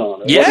bullish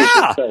on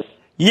it.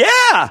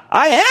 Yeah,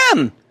 I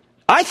am.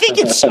 I think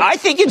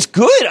it's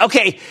good.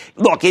 Okay,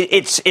 look,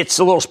 it's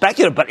a little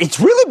speculative, but it's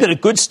really been a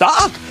good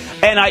stock.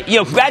 And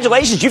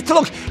congratulations,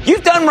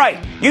 you've done right.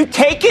 You've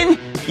taken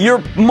your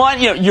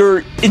money, your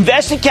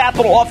invested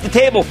capital off the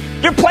table.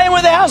 You're playing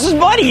with the house's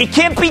money. You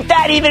can't beat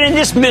that even in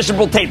this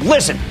miserable tape.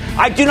 Listen,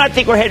 I do not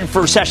think we're headed for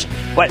a recession.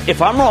 But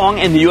if I'm wrong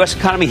and the U.S.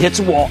 economy hits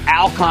a wall,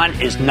 Alcon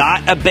is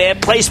not a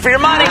bad place for your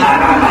money.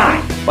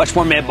 Much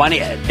more mad money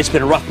ahead. It's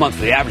been a rough month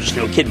for the averages,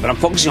 no kidding. But I'm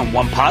focusing on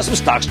one positive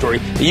stock story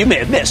that you may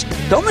have missed.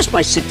 Don't miss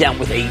my sit down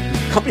with a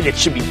company that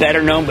should be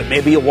better known, but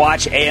maybe you'll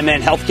watch, AMN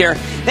Healthcare.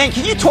 Then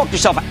can you talk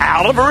yourself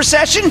out of a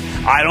recession?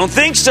 I don't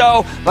think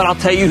so. But I'll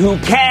tell you who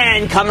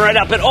can. Coming right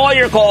up at all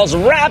your calls,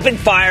 rapid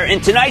fire in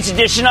tonight's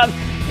edition of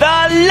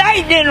the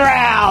Lightning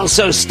Round.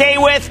 So stay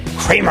with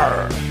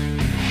Cramer.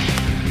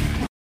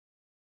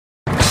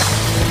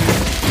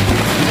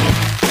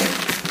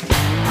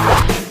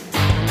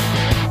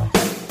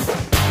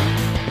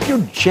 If you're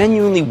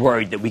genuinely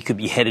worried that we could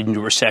be headed into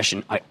a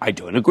recession, I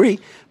don't agree,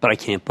 but I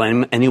can't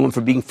blame anyone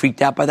for being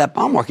freaked out by that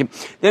bond market.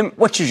 Then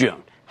what should you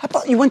own? How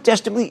about you want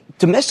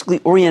domestically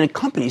oriented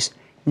companies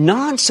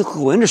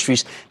non-cyclical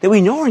industries that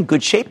we know are in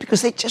good shape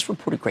because they just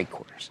reported great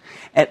quarters.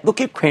 And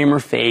look at Cramer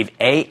Fave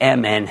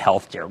AMN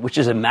Healthcare, which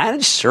is a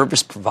managed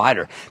service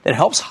provider that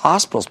helps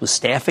hospitals with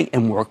staffing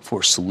and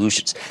workforce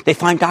solutions. They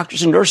find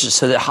doctors and nurses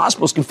so that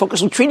hospitals can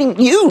focus on treating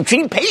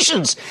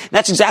patients. And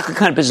that's exactly the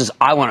kind of business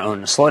I want to own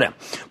in a slowdown.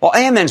 While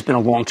AMN's been a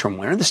long-term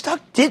winner, the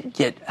stock did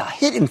get a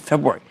hit in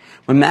February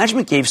when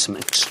management gave some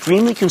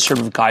extremely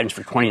conservative guidance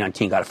for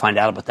 2019. Got to find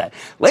out about that.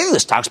 Lately, the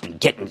stock's been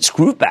getting its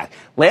groove back.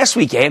 Last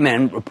week,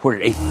 AMN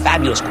reported a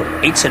fabulous quarter,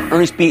 8-cent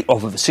earnings beat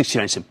off of a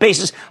 69-cent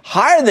basis,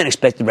 higher than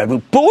expected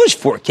revenue, bullish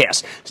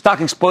forecast.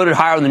 Stock exploded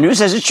higher on the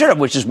news as it should have,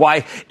 which is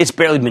why it's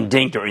barely been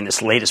dinged during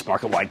this latest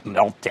market-wide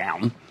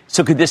meltdown.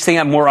 So could this thing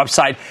have more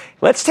upside?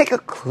 Let's take a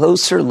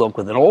closer look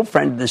with an old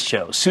friend of the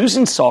show,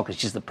 Susan Salkis.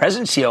 She's the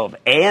president and CEO of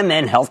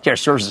AMN Healthcare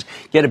Services.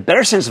 Get a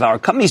better sense of how our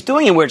company's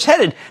doing and where it's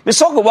headed. Ms.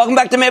 Salkis, welcome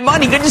back to Mad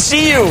Money. Good to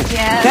see you.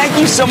 Yes. Thank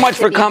you so much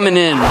for coming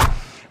in.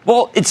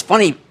 Well, it's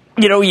funny.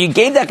 You know, you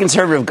gave that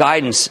conservative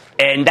guidance,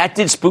 and that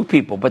did spook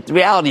people. But the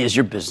reality is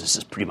your business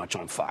is pretty much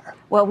on fire.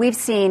 Well, we've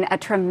seen a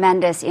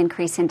tremendous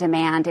increase in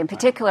demand, in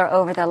particular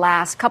over the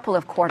last couple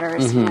of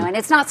quarters. You know, and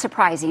it's not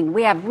surprising.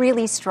 We have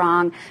really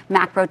strong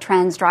macro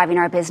trends driving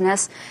our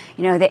business.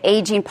 You know, the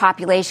aging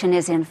population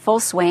is in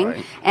full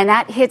swing, and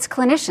that hits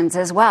clinicians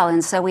as well.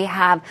 And so we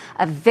have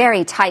a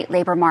very tight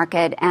labor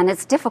market, and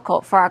it's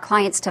difficult for our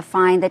clients to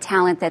find the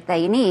talent that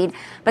they need.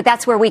 But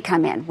that's where we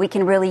come in. We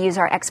can really use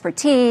our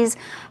expertise,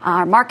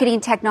 our marketing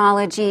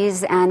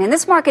technologies, and in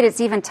this market, it's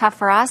even tough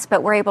for us,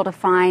 but we're able to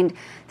find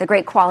the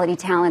great quality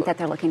talent that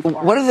they're looking for.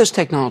 What are those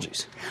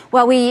technologies?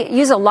 Well, we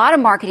use a lot of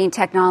marketing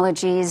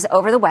technologies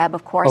over the web,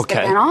 of course, but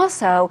then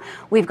also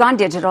we've gone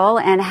digital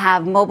and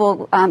have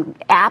mobile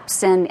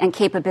apps and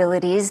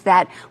capabilities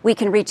that we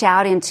can reach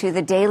out into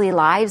the daily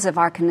lives of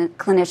our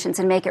clinicians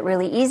and make it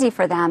really easy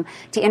for them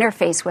to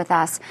interface with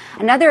us.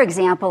 Another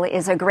example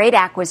is a great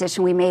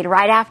acquisition we made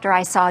right after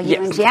I saw you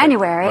in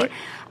January.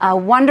 A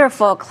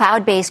wonderful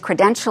cloud-based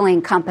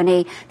credentialing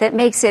company that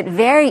makes it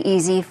very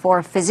easy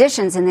for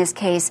physicians, in this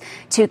case,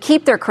 to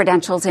keep their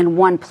credentials in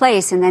one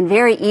place and then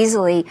very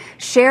easily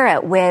share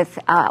it with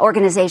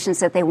organizations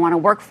that they want to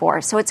work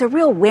for. So it's a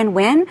real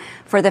win-win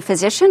for the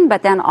physician,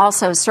 but then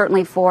also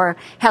certainly for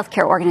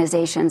healthcare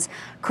organizations.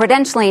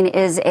 Credentialing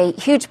is a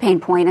huge pain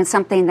point and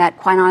something that,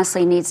 quite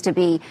honestly, needs to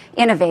be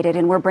innovated,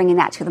 and we're bringing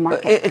that to the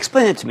market.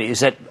 Explain it to me. Is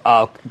that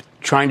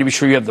trying to be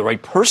sure you have the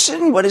right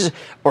person? What is it?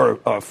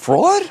 Or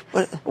fraud?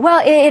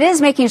 Well, it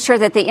is making sure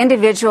that the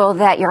individual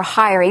that you're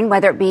hiring,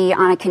 whether it be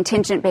on a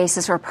contingent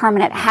basis or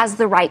permanent, has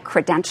the right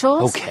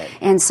credentials. Okay.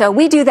 And so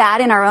we do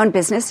that in our own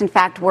business. In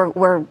fact, we're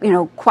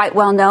quite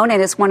well known,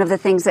 and it's one of the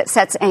things that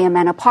sets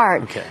AMN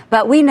apart. Okay.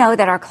 But we know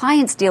that our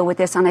clients deal with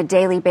this on a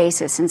daily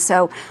basis. And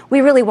so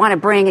we really want to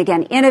bring,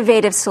 again,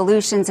 innovative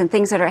solutions and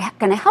things that are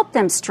going to help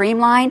them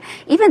streamline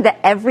even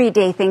the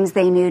everyday things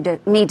they need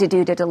to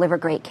do to deliver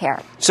great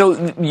care.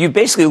 So you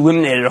basically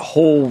eliminated a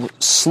whole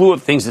slew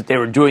of things that they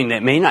were doing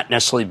that may not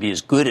necessarily be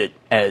as good at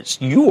as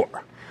you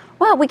are.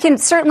 Well, we can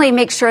certainly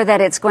make sure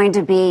that it's going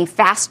to be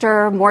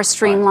faster, more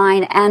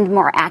streamlined, and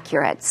more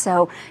accurate.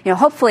 So,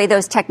 hopefully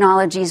those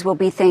technologies will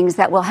be things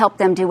that will help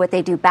them do what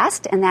they do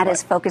best, and that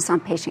is focus on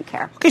patient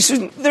care. Okay, so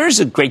there is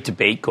a great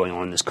debate going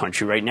on in this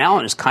country right now,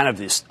 and it's kind of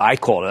this, I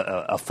call it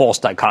a false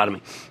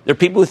dichotomy. There are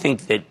people who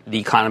think that the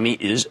economy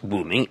is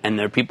booming, and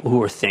there are people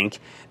who think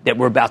that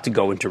we're about to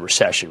go into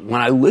recession. When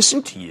I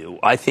listen to you,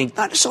 I think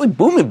not necessarily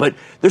booming, but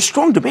there's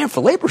strong demand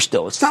for labor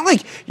still. It's not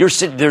like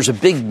there's a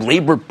big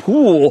labor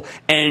pool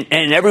and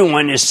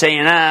everyone is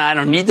saying, I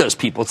don't need those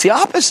people. It's the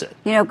opposite.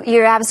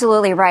 You're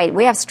absolutely right.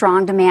 We have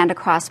strong demand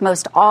across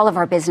most all of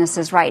our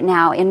businesses right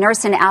now. In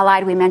Nurse and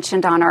Allied, we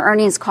mentioned on our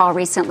earnings call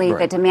recently,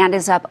 the demand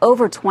is up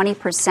over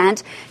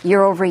 20%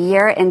 year over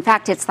year. In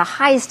fact, it's the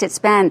highest it's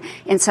been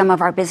in some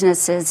of our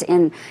businesses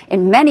in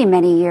many,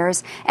 many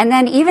years. And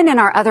then even in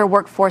our other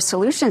workforce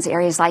solutions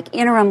areas like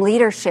interim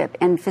leadership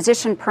and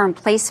physician perm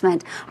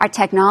placement, our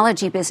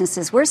technology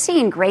businesses, we're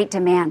seeing great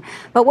demand.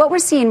 But what we're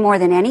seeing more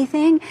than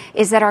anything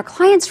is that our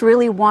clients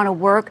really want to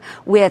work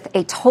with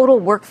a total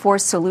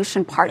workforce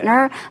solution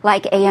partner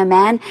like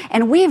AMN.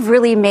 And we've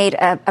really made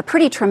a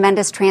pretty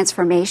tremendous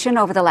transformation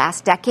over the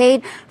last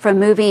decade from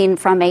moving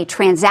from a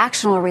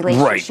transactional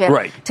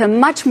relationship to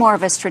much more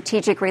of a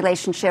strategic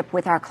relationship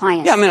with our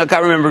clients. Yeah, I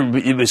remember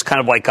it was kind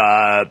of like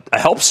a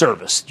help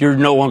service. You're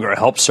no longer a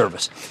help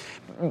service.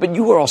 But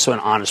you are also an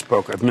honest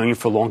broker. I've known you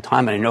for a long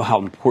time, and I know how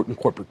important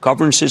corporate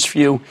governance is for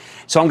you.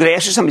 So I'm going to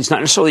ask you something that's not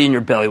necessarily in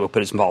your bailiwick,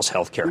 but it involves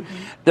healthcare.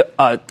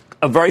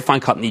 A very fine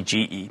company,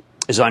 GE,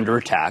 is under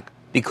attack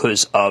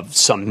because of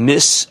some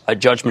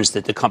misjudgments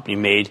that the company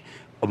made,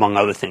 among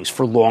other things,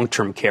 for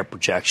long-term care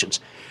projections.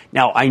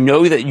 Now, I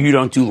know that you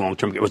don't do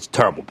long-term care. It's a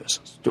terrible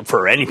business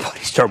for anybody.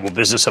 It's a terrible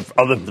business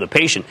other than the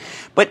patient.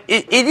 But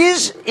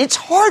it's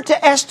hard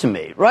to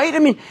estimate, right?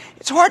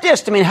 It's hard to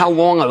estimate how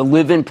long a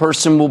live-in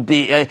person will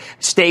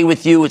stay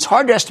with you. It's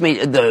hard to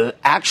estimate the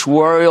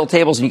actuarial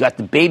tables, and you got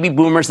the baby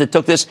boomers that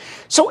took this.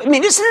 So, isn't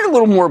it a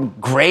little more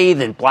gray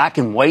than black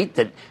and white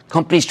that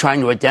companies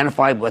trying to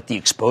identify what the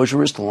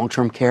exposure is to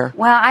long-term care?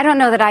 Well, I don't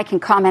know that I can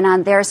comment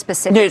on their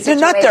specific situation.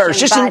 They're not there. It's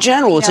just in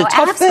general. It's a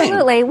tough thing.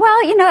 Absolutely. Well,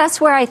 that's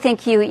where I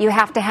think you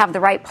have to have the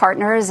right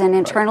partners, and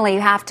internally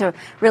you have to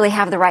really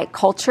have the right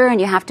culture,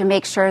 and you have to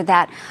make sure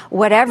that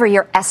whatever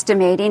you're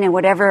estimating and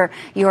whatever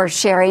you're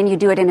sharing, you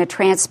do it in a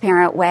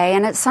transparent way.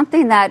 And it's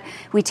something that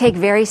we take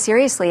very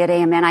seriously at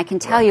AMN. I can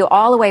tell you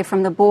all the way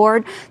from the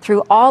board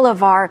through all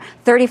of our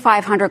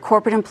 3,500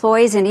 corporate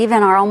employees and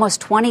even our almost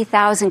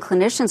 20,000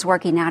 clinicians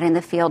working out in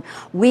the field.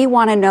 We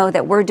want to know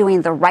that we're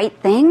doing the right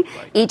thing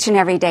each and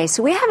every day.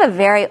 So we have a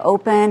very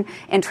open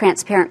and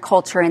transparent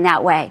culture in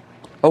that way.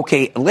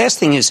 Okay, last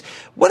thing is,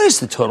 what is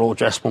the total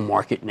addressable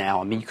market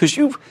now? I mean, because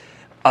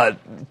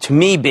to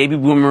me, baby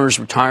boomers,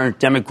 retiring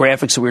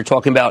demographics that we were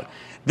talking about,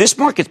 this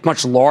market's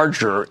much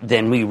larger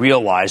than we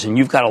realize, and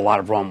you've got a lot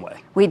of runway.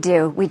 We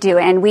do.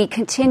 And we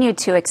continue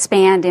to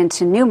expand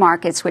into new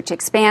markets, which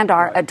expand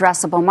our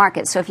addressable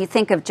market. So if you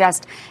think of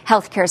just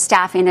healthcare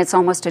staffing, it's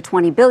almost a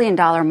 $20 billion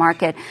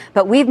market.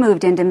 But we've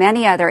moved into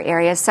many other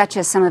areas, such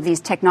as some of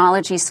these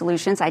technology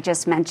solutions I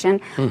just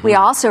mentioned. Mm-hmm. We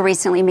also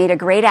recently made a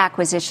great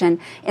acquisition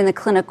in the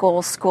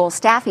clinical school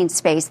staffing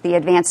space. The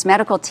advanced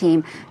medical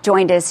team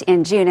joined us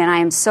in June, and I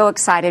am so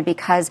excited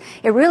because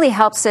it really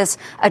helps us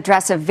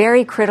address a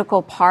very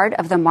critical part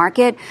of the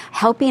market,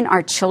 helping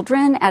our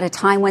children at a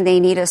time when they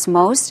need us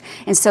most.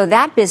 And so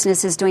that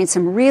business is doing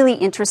some really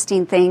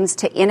interesting things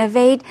to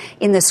innovate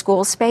in the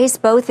school space,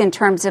 both in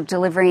terms of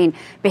delivering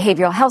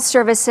behavioral health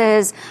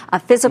services,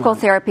 physical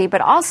therapy,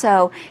 but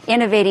also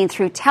innovating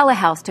through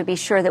telehealth to be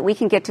sure that we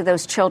can get to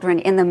those children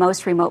in the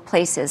most remote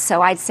places.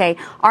 So I'd say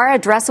our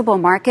addressable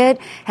market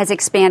has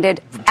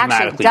expanded,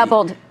 actually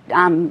doubled.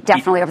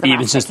 Definitely over the last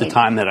even since decade. The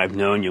time that I've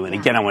known you. And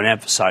again, I want to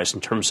emphasize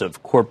in terms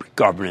of corporate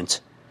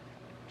governance,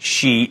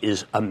 she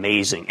is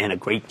amazing and a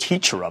great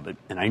teacher of it.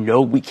 And I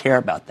know we care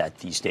about that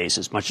these days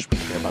as much as we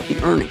care about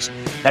the earnings.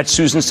 That's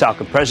Susan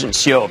Salka, President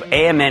and CEO of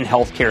AMN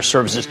Healthcare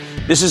Services.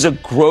 This is a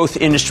growth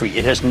industry.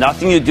 It has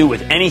nothing to do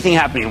with anything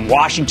happening in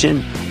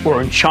Washington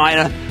or in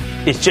China.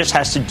 It just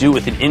has to do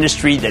with an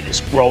industry that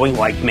is growing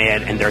like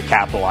mad, and they're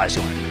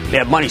capitalizing on it. They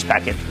have money's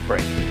back after the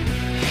break.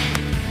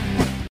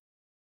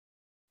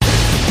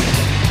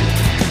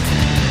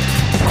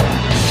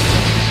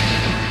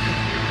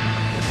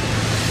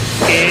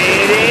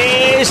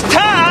 It's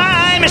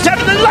time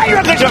for the lightning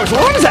round.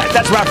 What was that?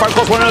 That's right. Of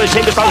course, one of the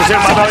safest songs in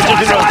my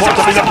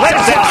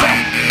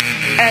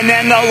and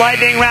then the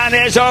lightning round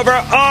is over.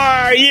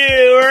 Are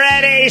you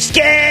ready,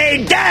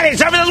 Skate Daddy?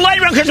 It's time for the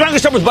lightning round. I'm going to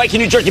start with Mike in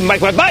New Jersey.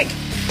 Mike.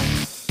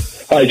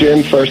 Hi,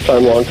 Jim. First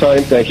time, long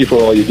time. Thank you for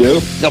all you do.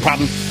 No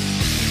problem.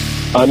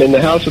 I'm in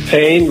the house of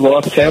pain.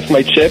 Lost half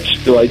my chips.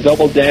 Do I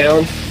double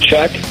down?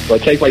 Check. Do I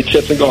take my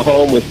chips and go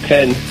home with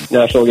Penn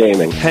National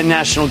Gaming? Penn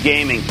National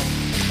Gaming.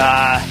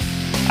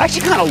 I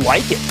actually kind of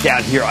like it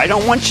down here. I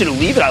don't want you to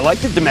leave it. I like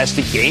the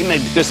domestic game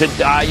because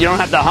you don't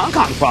have the Hong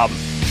Kong problem.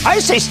 I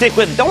say stick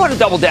with it. Don't want to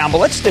double down, but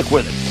let's stick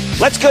with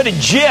it. Let's go to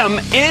Jim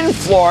in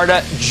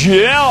Florida.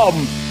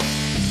 Jim.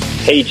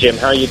 Hey, Jim.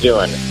 How are you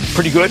doing?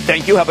 Pretty good.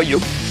 Thank you. How about you?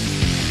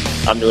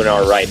 I'm doing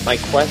all right. My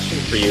question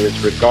for you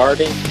is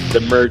regarding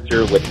the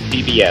merger with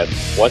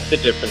CBS. What's the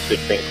difference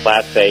between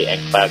Class A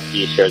and Class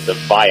B shares of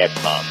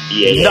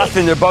Viacom?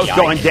 Nothing. They're both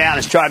going down.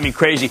 It's driving me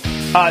crazy.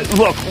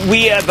 Look,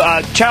 we have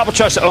Charitable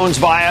Trust owns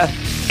Via,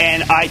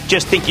 and I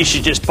just think you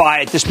should just buy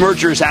it. This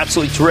merger is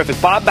absolutely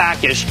terrific. Bob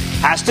Bakish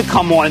has to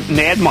come on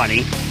Mad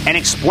Money and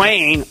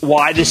explain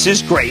why this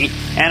is great,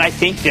 and I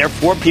think,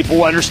 therefore, people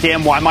will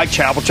understand why my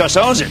Charitable Trust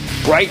owns it.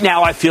 Right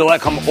now, I feel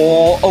like I'm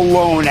all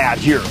alone out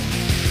here.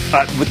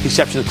 With the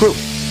exception of the crew.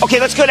 Okay,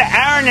 let's go to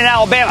Aaron in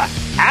Alabama.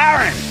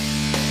 Aaron.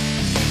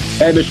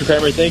 Hey, Mr.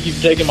 Cramer. Thank you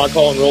for taking my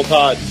call and Roll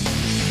Tide.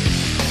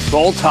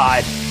 Roll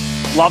Tide.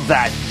 Love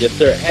that. Yes,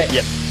 sir. Hey,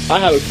 yep. I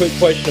have a quick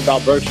question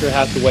about Berkshire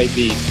Hathaway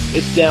Beef.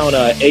 It's down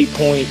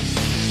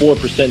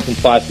 8.4% in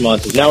 5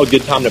 months. Is now a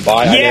good time to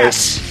buy?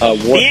 Yes.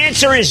 The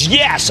answer is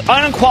yes.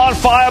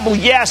 Unqualifiable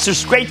yes.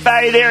 There's great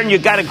value there, and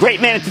you've got a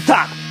great man at the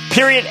top.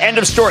 Period. End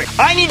of story.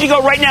 I need to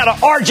go right now to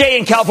RJ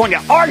in California.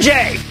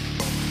 RJ.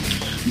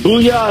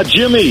 Booyah,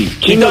 Jimmy.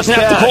 He doesn't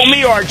have to call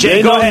me RJ.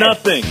 They Go know ahead.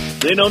 nothing.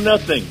 They know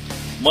nothing.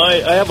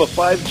 I have a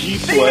 5G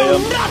play.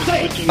 I'm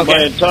switching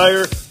my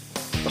entire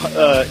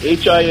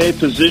HIA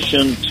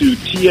position to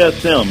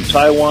TSM,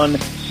 Taiwan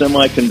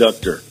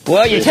Semiconductor.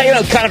 Well, you're taking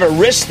kind of a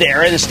risk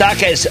there, and the stock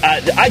has.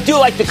 I do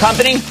like the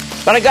company,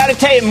 but I got to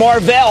tell you,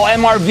 Marvell,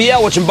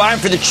 MRVL, which I'm buying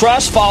for the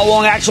trust. Follow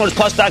along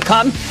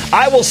ActionAlertsPlus.com.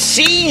 I will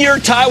see your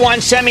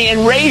Taiwan Semi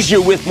and raise you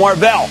with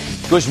Marvell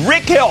because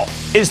Rick Hill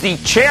is the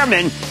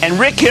chairman, and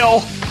Rick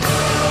Hill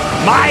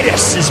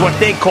Midas is what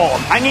they call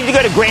him. I need to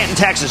go to Grant in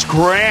Texas.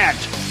 Grant.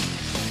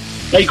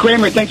 Hey,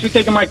 Cramer, thanks for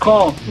taking my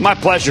call. My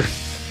pleasure.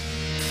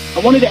 I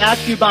wanted to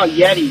ask you about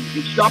Yeti.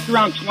 It's dropped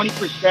around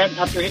 20%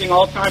 after hitting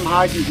all-time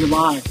highs in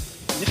July.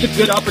 Is this a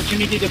good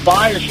opportunity to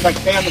buy, or should I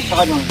stay on the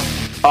sidelines?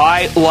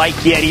 I like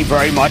Yeti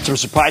very much. I'm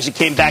surprised it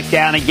came back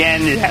down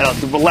again. It had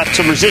left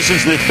some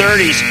resistance in the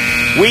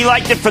 30s. We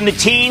liked it from the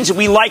teens.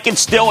 We like it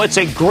still. It's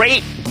a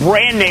great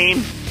brand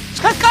name.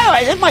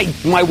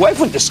 My wife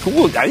went to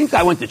school. I think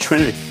I went to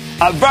Trinity.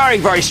 A very,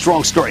 very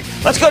strong story.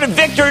 Let's go to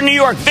Victor in New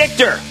York.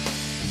 Victor.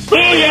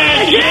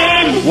 Booyah,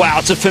 Jim! Wow,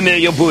 it's a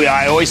familial booyah.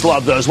 I always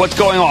love those. What's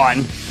going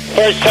on?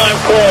 First-time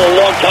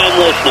caller, long-time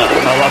listener.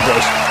 I love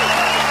those.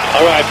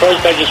 All right,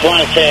 first I just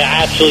want to say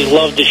I absolutely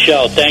love the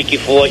show. Thank you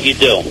for what you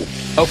do.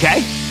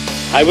 Okay.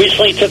 I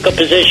recently took a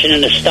position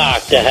in a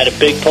stock that had a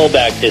big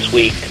pullback this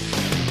week.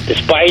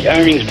 Despite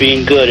earnings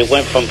being good, it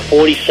went from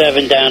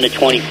 47 down to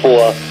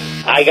 24.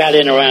 I got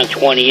in around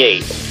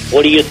 28.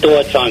 What are your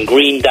thoughts on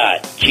Green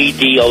Dot,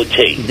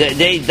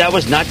 GDOT? That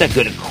was not that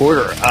good a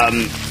quarter.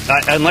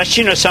 Unless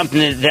you know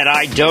something that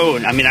I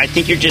don't. I mean, I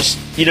think you're just,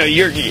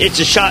 it's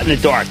a shot in the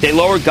dark. They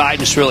lowered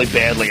guidance really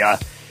badly. I'm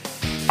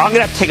going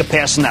to have to take a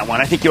pass on that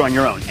one. I think you're on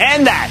your own.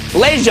 And that,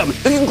 ladies and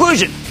gentlemen, the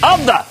conclusion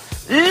of the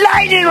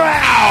Lightning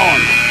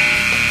Round.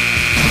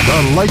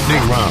 The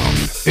Lightning Round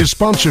is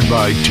sponsored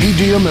by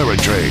TD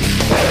Ameritrade.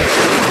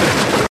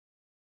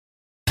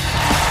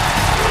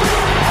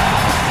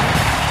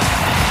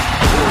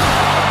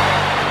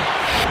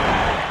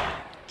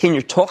 Can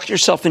you talk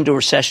yourself into a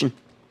recession?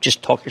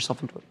 Just talk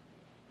yourself into it.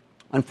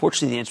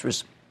 Unfortunately, the answer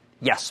is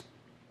yes.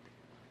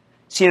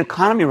 See, an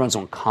economy runs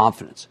on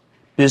confidence.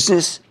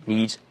 Business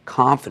needs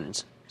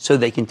confidence so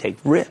they can take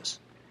risks.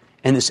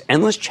 And this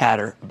endless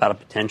chatter about a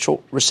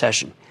potential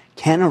recession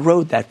can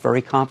erode that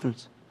very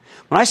confidence.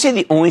 When I say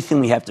the only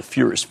thing we have to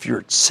fear is fear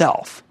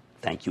itself,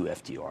 thank you,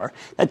 FDR,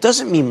 that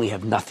doesn't mean we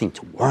have nothing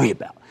to worry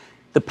about.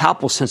 The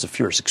palpable sense of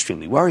fear is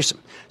extremely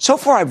worrisome. So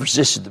far, I've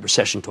resisted the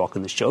recession talk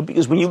on this show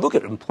because when you look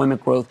at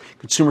employment growth,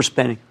 consumer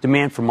spending,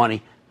 demand for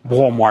money,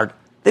 Walmart,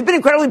 they've been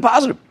incredibly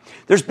positive.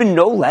 There's been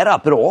no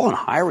let-up at all in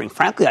hiring.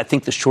 Frankly, I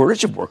think the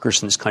shortage of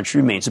workers in this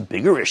country remains a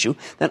bigger issue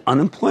than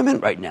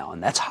unemployment right now,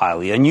 and that's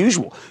highly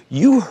unusual.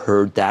 You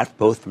heard that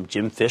both from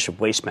Jim Fish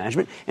of Waste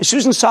Management and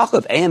Susan Salka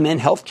of AMN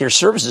Healthcare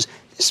Services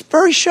this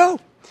very show.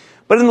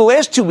 But in the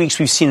last 2 weeks,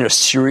 we've seen a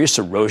serious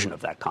erosion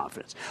of that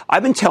confidence.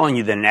 I've been telling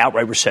you that an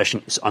outright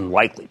recession is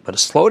unlikely, but a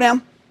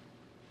slowdown,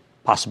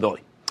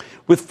 possibility.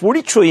 With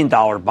 $40 trillion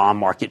bond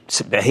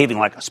market behaving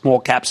like a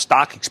small-cap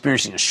stock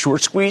experiencing a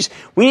short squeeze,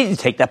 we need to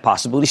take that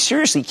possibility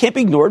seriously. It can't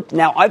be ignored.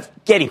 Now, I'm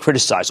getting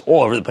criticized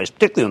all over the place,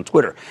 particularly on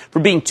Twitter, for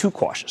being too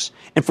cautious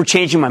and for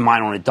changing my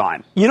mind on a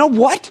dime. You know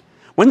what?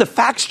 When the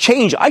facts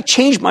change, I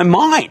change my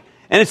mind.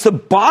 And it's the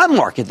bond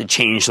market that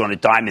changed on a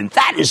dime, and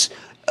that's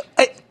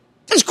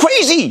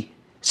crazy.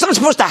 It's not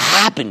supposed to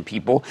happen,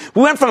 people.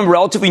 We went from a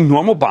relatively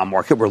normal bond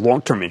market where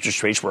long-term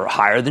interest rates were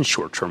higher than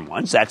short-term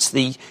ones. That's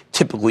the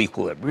typical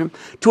equilibrium.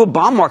 To a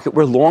bond market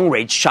where long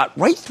rates shot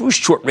right through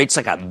short rates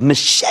like a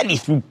machete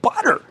through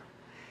butter.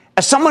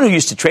 As someone who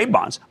used to trade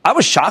bonds, I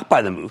was shocked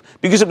by the move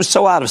because it was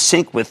so out of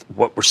sync with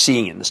what we're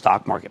seeing in the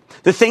stock market.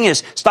 The thing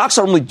is, stocks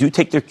normally do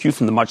take their cue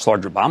from the much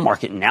larger bond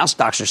market, and now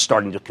stocks are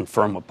starting to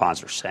confirm what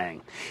bonds are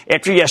saying.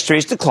 After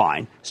yesterday's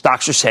decline,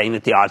 stocks are saying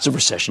that the odds of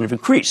recession have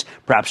increased,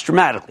 perhaps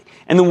dramatically.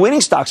 And the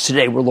winning stocks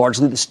today were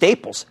largely the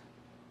staples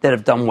that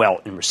have done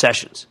well in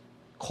recessions.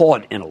 Call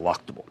it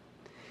ineluctable.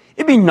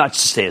 It'd be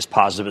nuts to stay as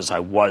positive as I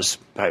was,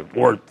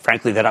 or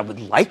frankly, that I would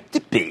like to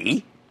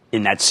be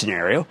in that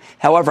scenario.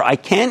 However, I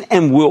can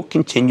and will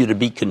continue to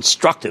be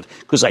constructive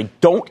because I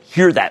don't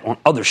hear that on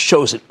other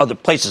shows and other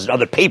places and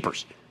other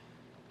papers.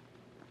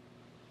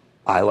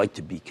 I like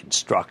to be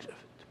constructive.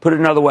 To put it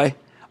another way,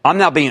 I'm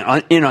now being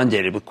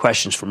inundated with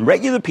questions from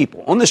regular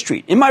people on the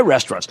street, in my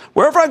restaurants,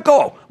 wherever I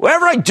go,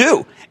 wherever I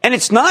do. And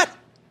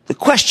the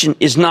question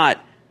is not,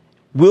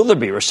 will there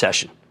be a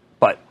recession,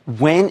 but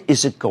when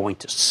is it going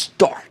to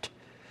start?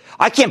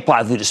 I can't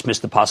blithely dismiss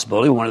the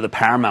possibility one of the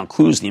paramount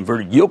clues, the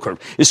inverted yield curve,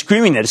 is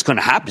screaming that it's going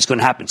to happen. It's going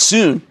to happen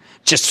soon.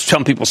 Just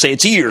some people say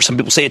it's a year. Some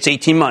people say it's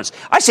 18 months.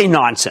 I say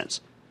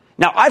nonsense.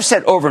 Now, I've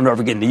said over and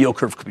over again the yield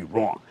curve could be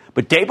wrong.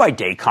 But day by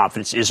day,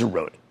 confidence is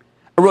eroding.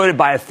 Eroded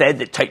by a Fed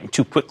that tightened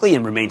too quickly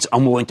and remains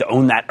unwilling to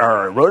own that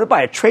error. Eroded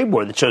by a trade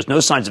war that shows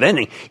no signs of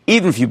ending,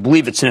 even if you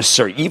believe it's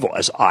necessary evil,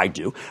 as I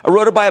do.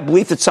 Eroded by a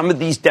belief that some of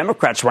these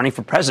Democrats running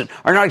for president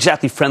are not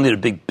exactly friendly to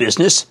big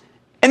business,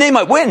 and they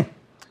might win.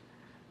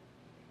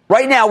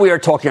 Right now, we are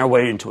talking our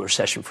way into a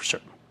recession for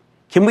certain.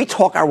 Can we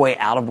talk our way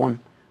out of one?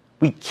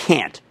 We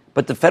can't,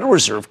 but the Federal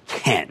Reserve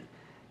can.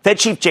 Fed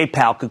Chief Jay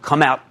Powell could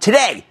come out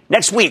today,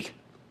 next week,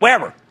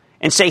 wherever,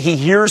 and say he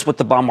hears what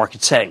the bond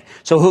market's saying.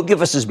 So he'll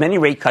give us as many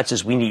rate cuts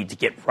as we need to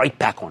get right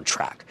back on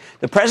track.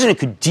 The president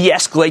could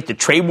de-escalate the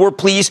trade war,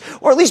 please,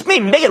 or at least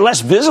maybe make it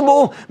less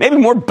visible, maybe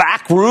more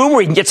back room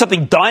where he can get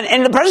something done.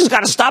 And the president's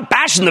got to stop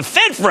bashing the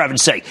Fed, for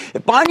heaven's sake.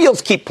 If bond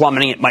yields keep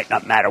plummeting, it might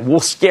not matter. We'll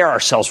scare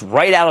ourselves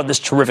right out of this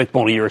terrific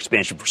multi-year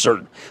expansion for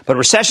certain. But a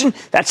recession,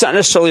 that's not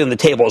necessarily on the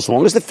table as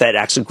long as the Fed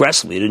acts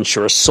aggressively to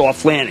ensure a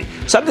soft landing.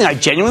 Something I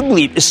genuinely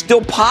believe is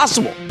still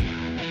possible,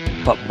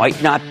 but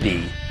might not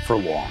be for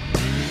long.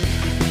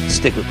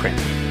 Stick with Cramer.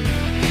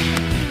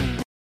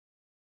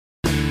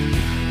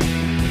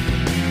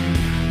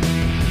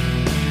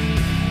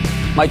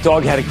 My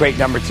dog had a great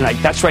number tonight.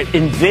 That's right,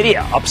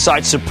 NVIDIA,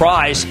 upside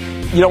surprise.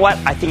 You know what?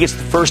 I think it's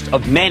the first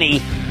of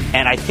many,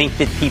 and I think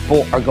that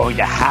people are going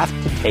to have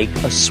to take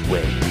a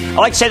swing. I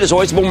like to say there's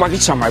always a bull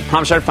market somewhere. I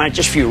promise I'll find it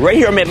just for you right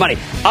here on Mad Money.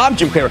 I'm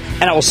Jim Cramer,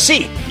 and I will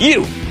see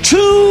you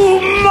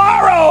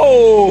tomorrow.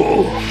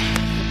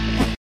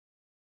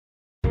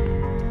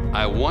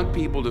 I want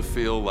people to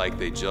feel like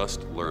they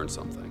just learned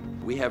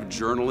something. We have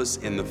journalists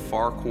in the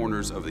far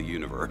corners of the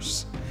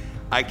universe.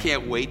 I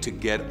can't wait to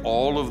get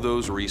all of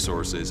those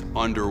resources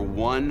under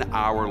 1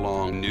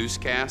 hour-long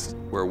newscast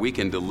where we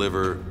can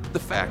deliver the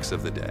facts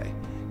of the day,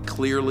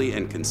 clearly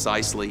and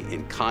concisely,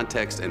 in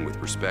context and with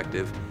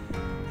perspective,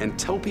 and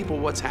tell people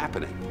what's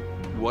happening,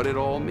 what it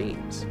all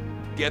means.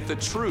 Get the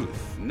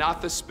truth,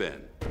 not the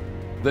spin.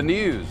 The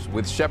News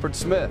with Shepard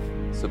Smith.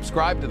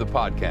 Subscribe to the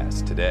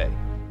podcast today.